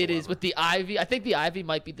argument whatsoever. It is. With the Ivy, I think the Ivy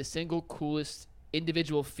might be the single coolest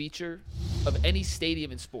individual feature of any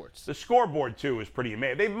stadium in sports. The scoreboard, too, is pretty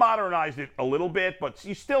amazing. They've modernized it a little bit, but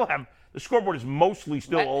you still have – the scoreboard is mostly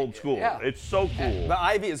still old school. Yeah. It's so cool. The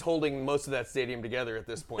Ivy is holding most of that stadium together at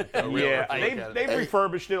this point, though. They've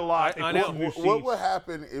refurbished it a lot. I know. What would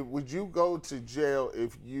happen would you go to jail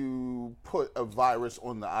if you put a virus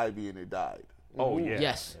on the Ivy and it died? Oh, yeah.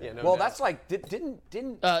 Yes. Yeah, no well, doubt. that's like, didn't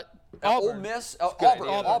Auburn. Ole Miss?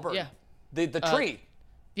 Auburn. Yeah. The tree.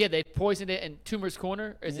 Yeah, they poisoned it in Tumor's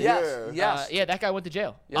Corner. Yes. Yeah, that guy went to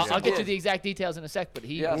jail. Yes, I'll he get you did. the exact details in a sec, but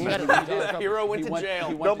he Yes, got he it. did. That hero went to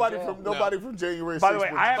jail. Nobody from January 6th. By the way,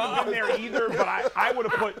 I haven't been there either, but I would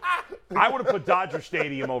have put Dodger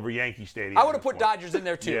Stadium over Yankee Stadium. I would have put Dodgers in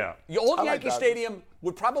there too. Yeah. The old I like Yankee Dodgers. Stadium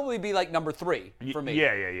would probably be like number 3 for me.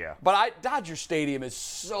 Yeah. But Dodger Stadium is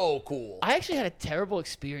so cool. I actually had a terrible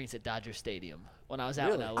experience at Dodger Stadium when I was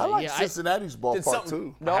out in LA. I like Cincinnati's ballpark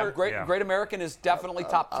too. No, Great American is definitely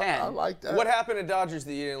top 10. I like that. What happened at Dodgers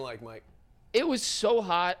that you didn't like, Mike? It was so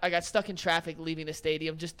hot. I got stuck in traffic leaving the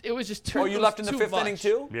stadium. It was just too. Oh, you left in the 5th inning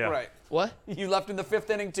too? Yeah. Right. What? You left in the 5th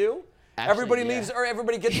inning too? Actually, everybody yeah. leaves, or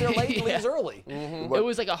everybody gets there late and leaves early. Mm-hmm. It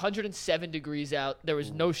was like 107 degrees out. There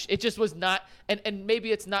was no. It just was not. And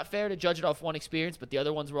maybe it's not fair to judge it off one experience, but the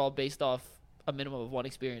other ones were all based off a minimum of one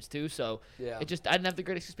experience too. So I didn't have the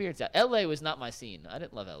greatest experience out. LA was not my scene. I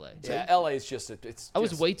didn't love LA. Yeah, LA is just I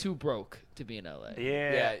was way too broke to be in LA.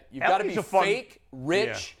 Yeah, you've got to be fake,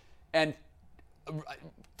 rich, and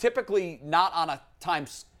typically not on a time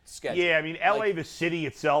schedule. Yeah, I mean, LA, the city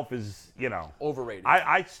itself is, overrated.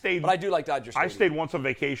 I stayed. But I do like Dodger Stadium. I stayed once on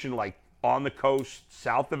vacation, like on the coast,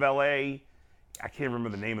 south of LA. I can't remember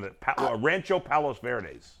the name of it. Rancho Palos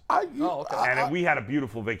Verdes. And we had a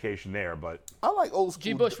beautiful vacation there, but I like old school.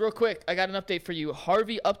 G. Bush, real quick, I got an update for you.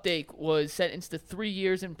 Harvey Updike was sentenced to 3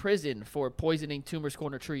 years in prison for poisoning Tumor's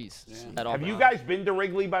Corner trees at Auburn. Have you guys been to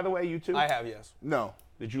Wrigley, by the way, you two? I have, yes. No.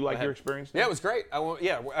 Did you like your experience there? Yeah, it was great.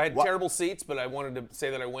 I had terrible seats, but I wanted to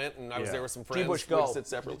say that I went, and I was there with some friends. G-Bush, We go. sit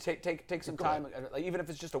separately. Take some time, even if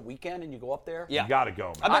it's just a weekend and you go up there. Yeah. You got to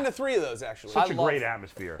go, man. I've been to 3 of those, actually. Such a great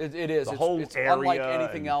atmosphere. It is. The whole it's area. unlike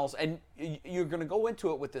anything else. And you're going to go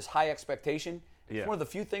into it with this high expectation. It's one of the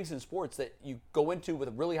few things in sports that you go into with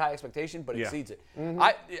a really high expectation, but exceeds it.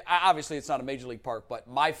 I obviously, it's not a major league park, but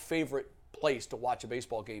my favorite place to watch a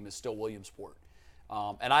baseball game is still Williamsport.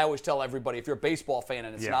 And I always tell everybody, if you're a baseball fan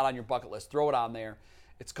and it's not on your bucket list, throw it on there.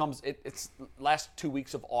 It's last 2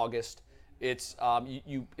 weeks of August. It's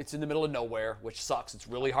it's in the middle of nowhere, which sucks. It's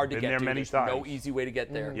really hard to get to. Many There's times. no easy way to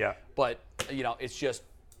get there. Yeah. But it's just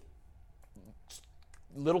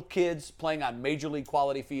little kids playing on major league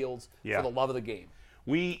quality fields for the love of the game.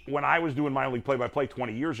 When I was doing minor league play-by-play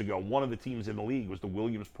 20 years ago, one of the teams in the league was the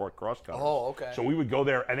Williamsport Crosscutters. Oh, okay. So we would go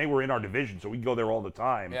there, and they were in our division, so we'd go there all the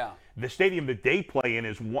time. Yeah. The stadium that they play in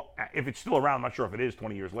is, if it's still around, I'm not sure if it is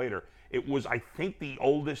 20 years later, it was, I think, the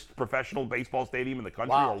oldest professional baseball stadium in the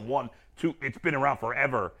country, or it's been around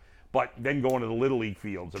forever. But then going to the Little League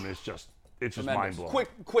fields, I mean, it's just mind-blowing.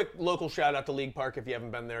 Quick local shout out to League Park. If you haven't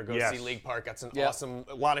been there, go see League Park. That's an awesome,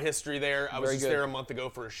 a lot of history there. I was just there a month ago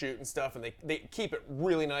for a shoot and stuff, and they keep it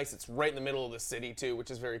really nice. It's right in the middle of the city too, which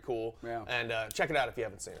is very cool. Yeah. And check it out if you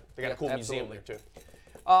haven't seen it. They got a cool museum there too.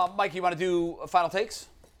 Mike, you want to do final takes?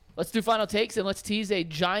 Let's do final takes, and let's tease a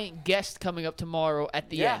giant guest coming up tomorrow at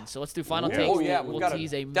the end. So let's do final takes. We'll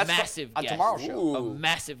tease a massive guest. On tomorrow's show. A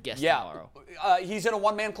massive guest tomorrow. He's in a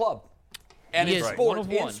one-man club. And He in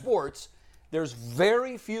is sports, there's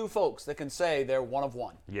very few folks that can say they're one of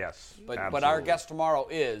one. Yes, but our guest tomorrow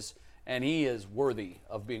is, and he is worthy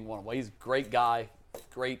of being one of one. He's a great guy,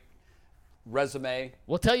 great resume.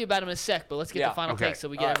 We'll tell you about him in a sec, but let's get the final take so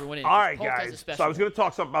we get everyone in. All right, guys. So I was going to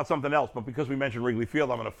talk about something else, but because we mentioned Wrigley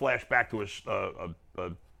Field, I'm going to flash back to a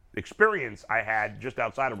experience I had just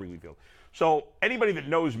outside of Wrigley Field. So anybody that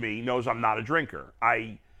knows me knows I'm not a drinker.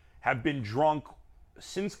 I have been drunk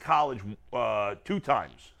since college 2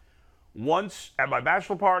 times. Once at my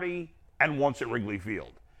bachelor party and once at Wrigley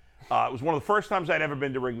Field. It was one of the first times I'd ever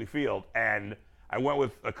been to Wrigley Field, and I went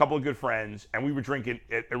with a couple of good friends, and we were drinking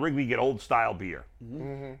at Wrigley, get old-style beer.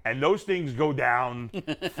 Mm-hmm. And those things go down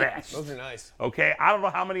fast. Those are nice. Okay? I don't know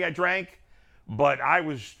how many I drank, but I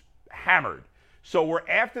was hammered. So we're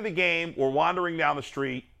after the game, we're wandering down the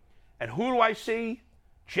street, and who do I see?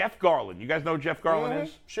 Jeff Garland. You guys know who Jeff Garland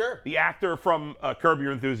is? Sure. The actor from Curb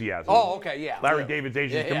Your Enthusiasm. Oh, okay, yeah. Larry David's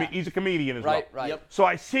agent. He's a comedian as well. Right. Yep. So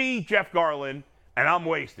I see Jeff Garland, and I'm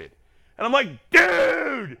wasted. And I'm like,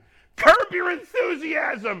 dude, Curb Your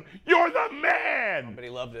Enthusiasm. You're the man. But he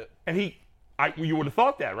loved it. And you would have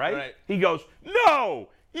thought that, right? Right. He goes, no,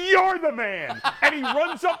 you're the man. And he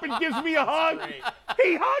runs up and gives me a hug.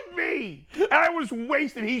 He hugged me. And I was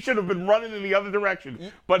wasted. He should have been running in the other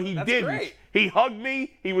direction. But he didn't. Great. He hugged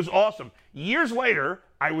me. He was awesome. Years later,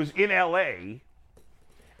 I was in L.A.,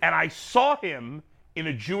 and I saw him in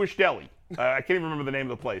a Jewish deli. I can't even remember the name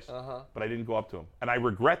of the place, but I didn't go up to him, and I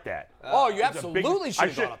regret that. You absolutely should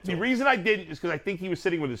have gone up to him. The reason I didn't is because I think he was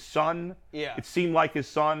sitting with his son. Yeah. It seemed like his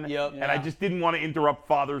son, and I just didn't want to interrupt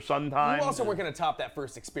father-son time. You also weren't going to top that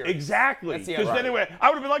first experience. Exactly. Because anyway, I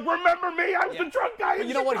would have been like, remember me? I was the drunk guy in But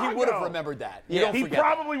you know what? He Chicago." would have remembered that. He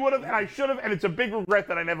probably would have, and I should have, and it's a big regret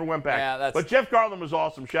that I never went back. Yeah, but Jeff Garland was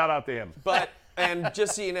awesome. Shout out to him. But and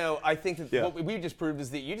just so you know, I think that what we just proved is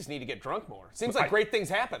that you just need to get drunk more. Seems like great things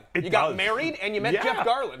happen. You got married and you met Jeff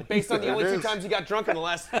Garland based on the only 2 times you got drunk in the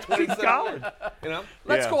last 27 years. You know?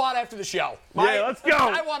 Let's go on after the show. Let's go.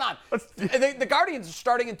 I want on. The Guardians are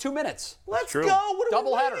starting in 2 minutes. Let's go. What are we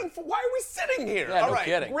Doubleheader. waiting for? Why are we sitting here? Yeah, All no right,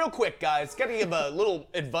 kidding. real quick, guys. Got to give a little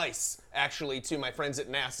advice, actually, to my friends at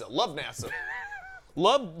NASA. Love NASA.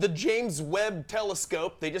 Love the James Webb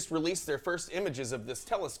Telescope. They just released their first images of this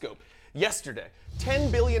telescope yesterday.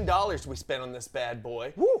 $10 billion we spent on this bad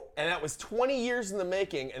boy. Woo. And that was 20 years in the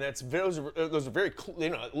making, and those are very,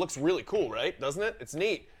 it looks really cool, right? Doesn't it? It's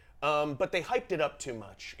neat. But they hyped it up too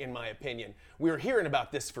much, in my opinion. We were hearing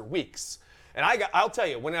about this for weeks. And I'll tell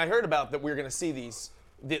you, when I heard about that we were going to see these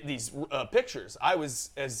pictures, I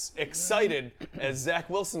was as excited as Zach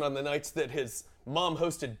Wilson on the nights that his mom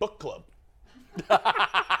hosted book club. But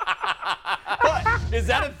is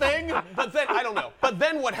that a thing? But then I don't know. But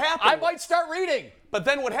then what happened? I might start reading. But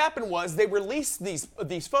then what happened was they released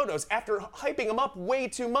these photos after hyping them up way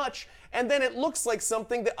too much, and then it looks like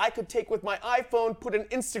something that I could take with my iPhone, put an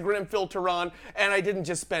Instagram filter on, and I didn't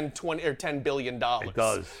just spend $10 billion. It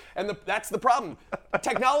does. And that's the problem.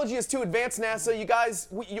 Technology is too advanced, NASA. You guys,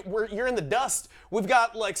 you're in the dust. We've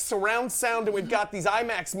got like surround sound, and we've got these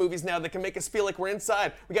IMAX movies now that can make us feel like we're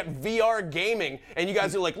inside. We got VR gaming, and you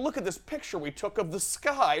guys are like, look at this picture we took of the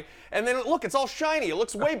sky, and then look, it's all shiny. It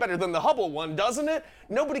looks way better than the Hubble one, doesn't it?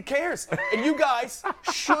 Nobody cares. And you guys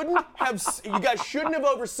shouldn't have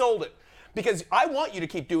oversold it. Because I want you to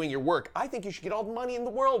keep doing your work. I think you should get all the money in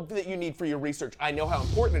the world that you need for your research. I know how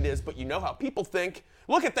important it is, but you know how people think.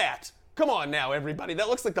 Look at that. Come on now, everybody. That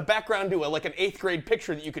looks like the background to like an 8th grade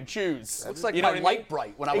picture that you could choose. Looks like my light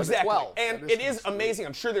bright when I was 12. And it is amazing.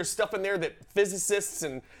 I'm sure there's stuff in there that physicists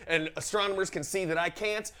and astronomers can see that I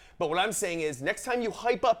can't. But what I'm saying is, next time you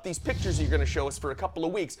hype up these pictures you're going to show us for a couple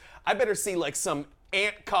of weeks, I better see like some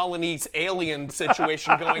ant colonies alien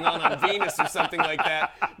situation going on Venus or something like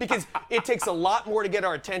that, because it takes a lot more to get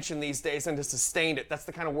our attention these days and to sustain it. That's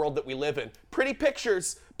the kind of world that we live in. Pretty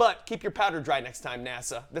pictures, but keep your powder dry next time,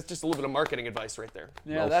 NASA. That's just a little bit of marketing advice right there.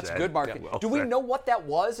 Yeah, well that's said. Good marketing. Yeah, well Do we know what that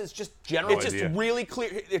was? It's just general. It's just really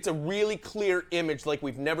clear. It's a really clear image like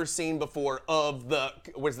we've never seen before of the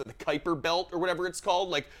Kuiper belt or whatever it's called,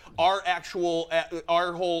 like our actual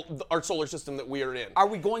our solar system that we are in. Are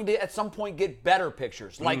we going to at some point get better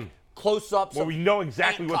pictures, like close-ups? Well, we know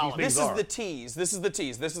exactly what these things are. This is the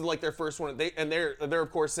tease. This is like their first one. They're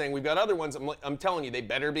of course saying we've got other ones. I'm telling you, they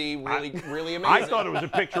better be really amazing. I thought it was a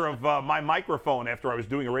picture of my microphone after I was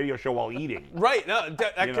doing a radio show while eating. Right. No,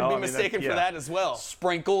 that could be mistaken for that as well.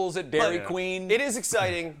 Sprinkles at Dairy Queen. It is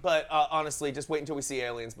exciting, but honestly, just wait until we see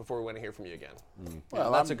aliens before we want to hear from you again.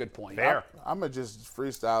 Well, that's a good point. Fair. I'm going to just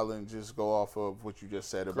freestyle and just go off of what you just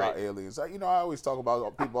said about aliens. I always talk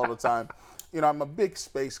about people all the time. I'm a big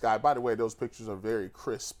space guy. By the way, those pictures are very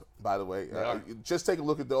crisp, by the way. Just take a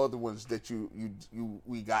look at the other ones that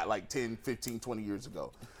we got like 10, 15, 20 years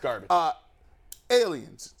ago. Garbage.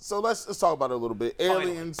 Aliens. So let's talk about it a little bit.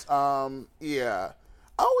 Aliens, I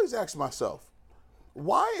always ask myself,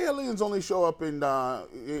 why aliens only show up in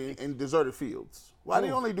deserted fields? Why do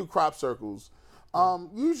they only do crop circles?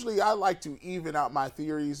 Usually I like to even out my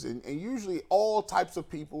theories, and usually all types of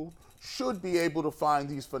people should be able to find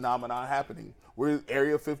these phenomena happening. we're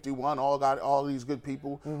Area 51, all got all these good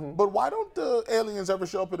people. Mm-hmm. But why don't the aliens ever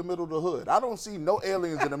show up in the middle of the hood? I don't see no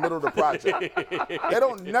aliens in the middle of the project. They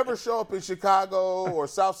don't never show up in Chicago or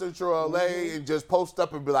South Central LA and just post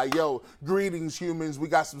up and be like, yo, greetings humans, we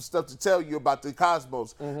got some stuff to tell you about the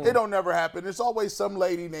cosmos. It don't never happen. It's always some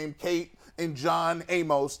lady named Kate and John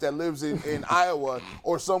Amos that lives in Iowa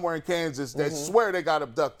or somewhere in Kansas that swear they got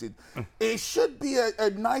abducted. It should be a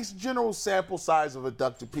nice general sample size of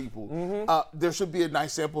abducted people. There should be a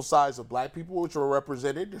nice sample size of black people which are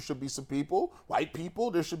represented. There should be some people, white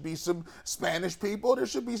people. There should be some Spanish people. There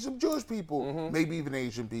should be some Jewish people, maybe even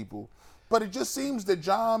Asian people. But it just seems that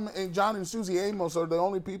John and Susie Amos are the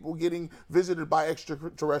only people getting visited by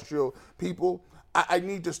extraterrestrial people. I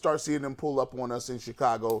need to start seeing them pull up on us in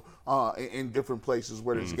Chicago, in different places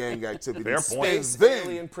where there's gang activity. Fair point. Space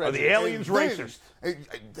alien Are the aliens racist?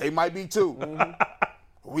 They might be too.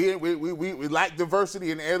 We lack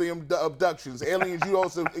diversity in alien abductions. Aliens, you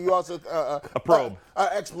also a probe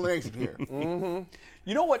explanation here.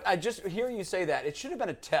 You know what? I just hearing you say that, it should have been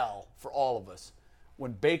a tell for all of us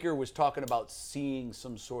when Baker was talking about seeing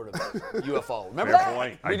some sort of UFO. Remember Fair that?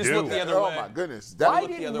 point. We I just do. looked the other way. Oh my goodness! Why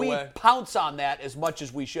didn't we pounce on that as much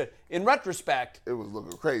as we should? In retrospect, It was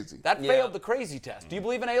looking crazy. that failed the crazy test. Do you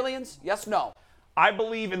believe in aliens? Yes, no. I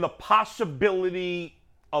believe in the possibility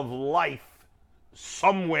of life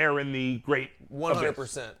somewhere in the great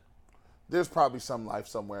 100%. There's probably some life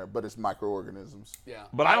somewhere, but it's microorganisms. Yeah.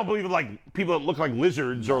 But I don't believe in like people that look like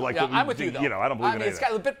lizards or like. Yeah, what we I'm with you, think, though. I don't believe in it's anything.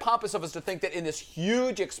 kind of a bit pompous of us to think that in this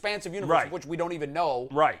huge, expansive universe, of which we don't even know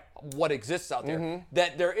what exists out there,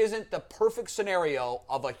 that there isn't the perfect scenario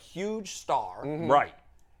of a huge star Right.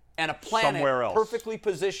 and a planet Somewhere else. perfectly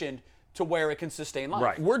positioned to where it can sustain life.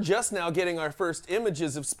 Right. We're just now getting our first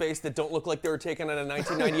images of space that don't look like they were taken on a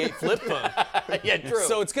 1998 flip phone. Yeah, true.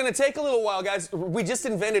 So it's going to take a little while, guys. We just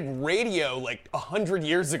invented radio like 100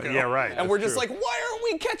 years ago. Yeah, right. And we're just That's like, why aren't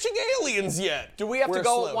we catching aliens yet? Do we have to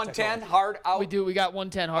go at 110 hard out? We do. We got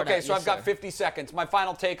 110 hard out. Okay, so Yes, I've got sir. 50 seconds. My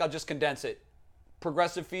final take, I'll just condense it.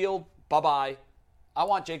 Progressive Field, bye-bye. I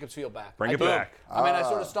want Jacobs Field back. Bring I it do. back. I mean, I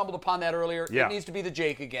sort of stumbled upon that earlier. Yeah. It needs to be the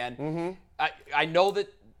Jake again. I know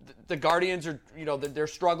that the Guardians are, they're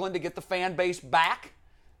struggling to get the fan base back.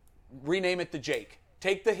 Rename it the Jake.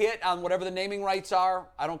 Take the hit on whatever the naming rights are.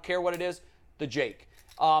 I don't care what it is. The Jake.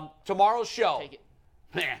 Tomorrow's show. Take it.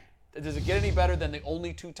 Man, does it get any better than the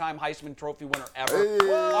only two-time Heisman Trophy winner ever?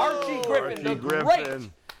 Hey. Archie Griffin, Archie the Griffin. great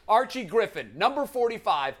Archie Griffin, number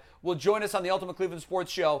 45, will join us on the Ultimate Cleveland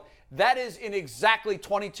Sports Show. That is in exactly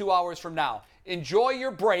 22 hours from now. Enjoy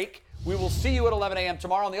your break. We will see you at 11 a.m.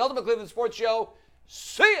 tomorrow on the Ultimate Cleveland Sports Show.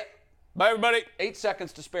 See ya. Bye, everybody. 8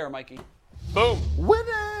 seconds to spare, Mikey. Boom. When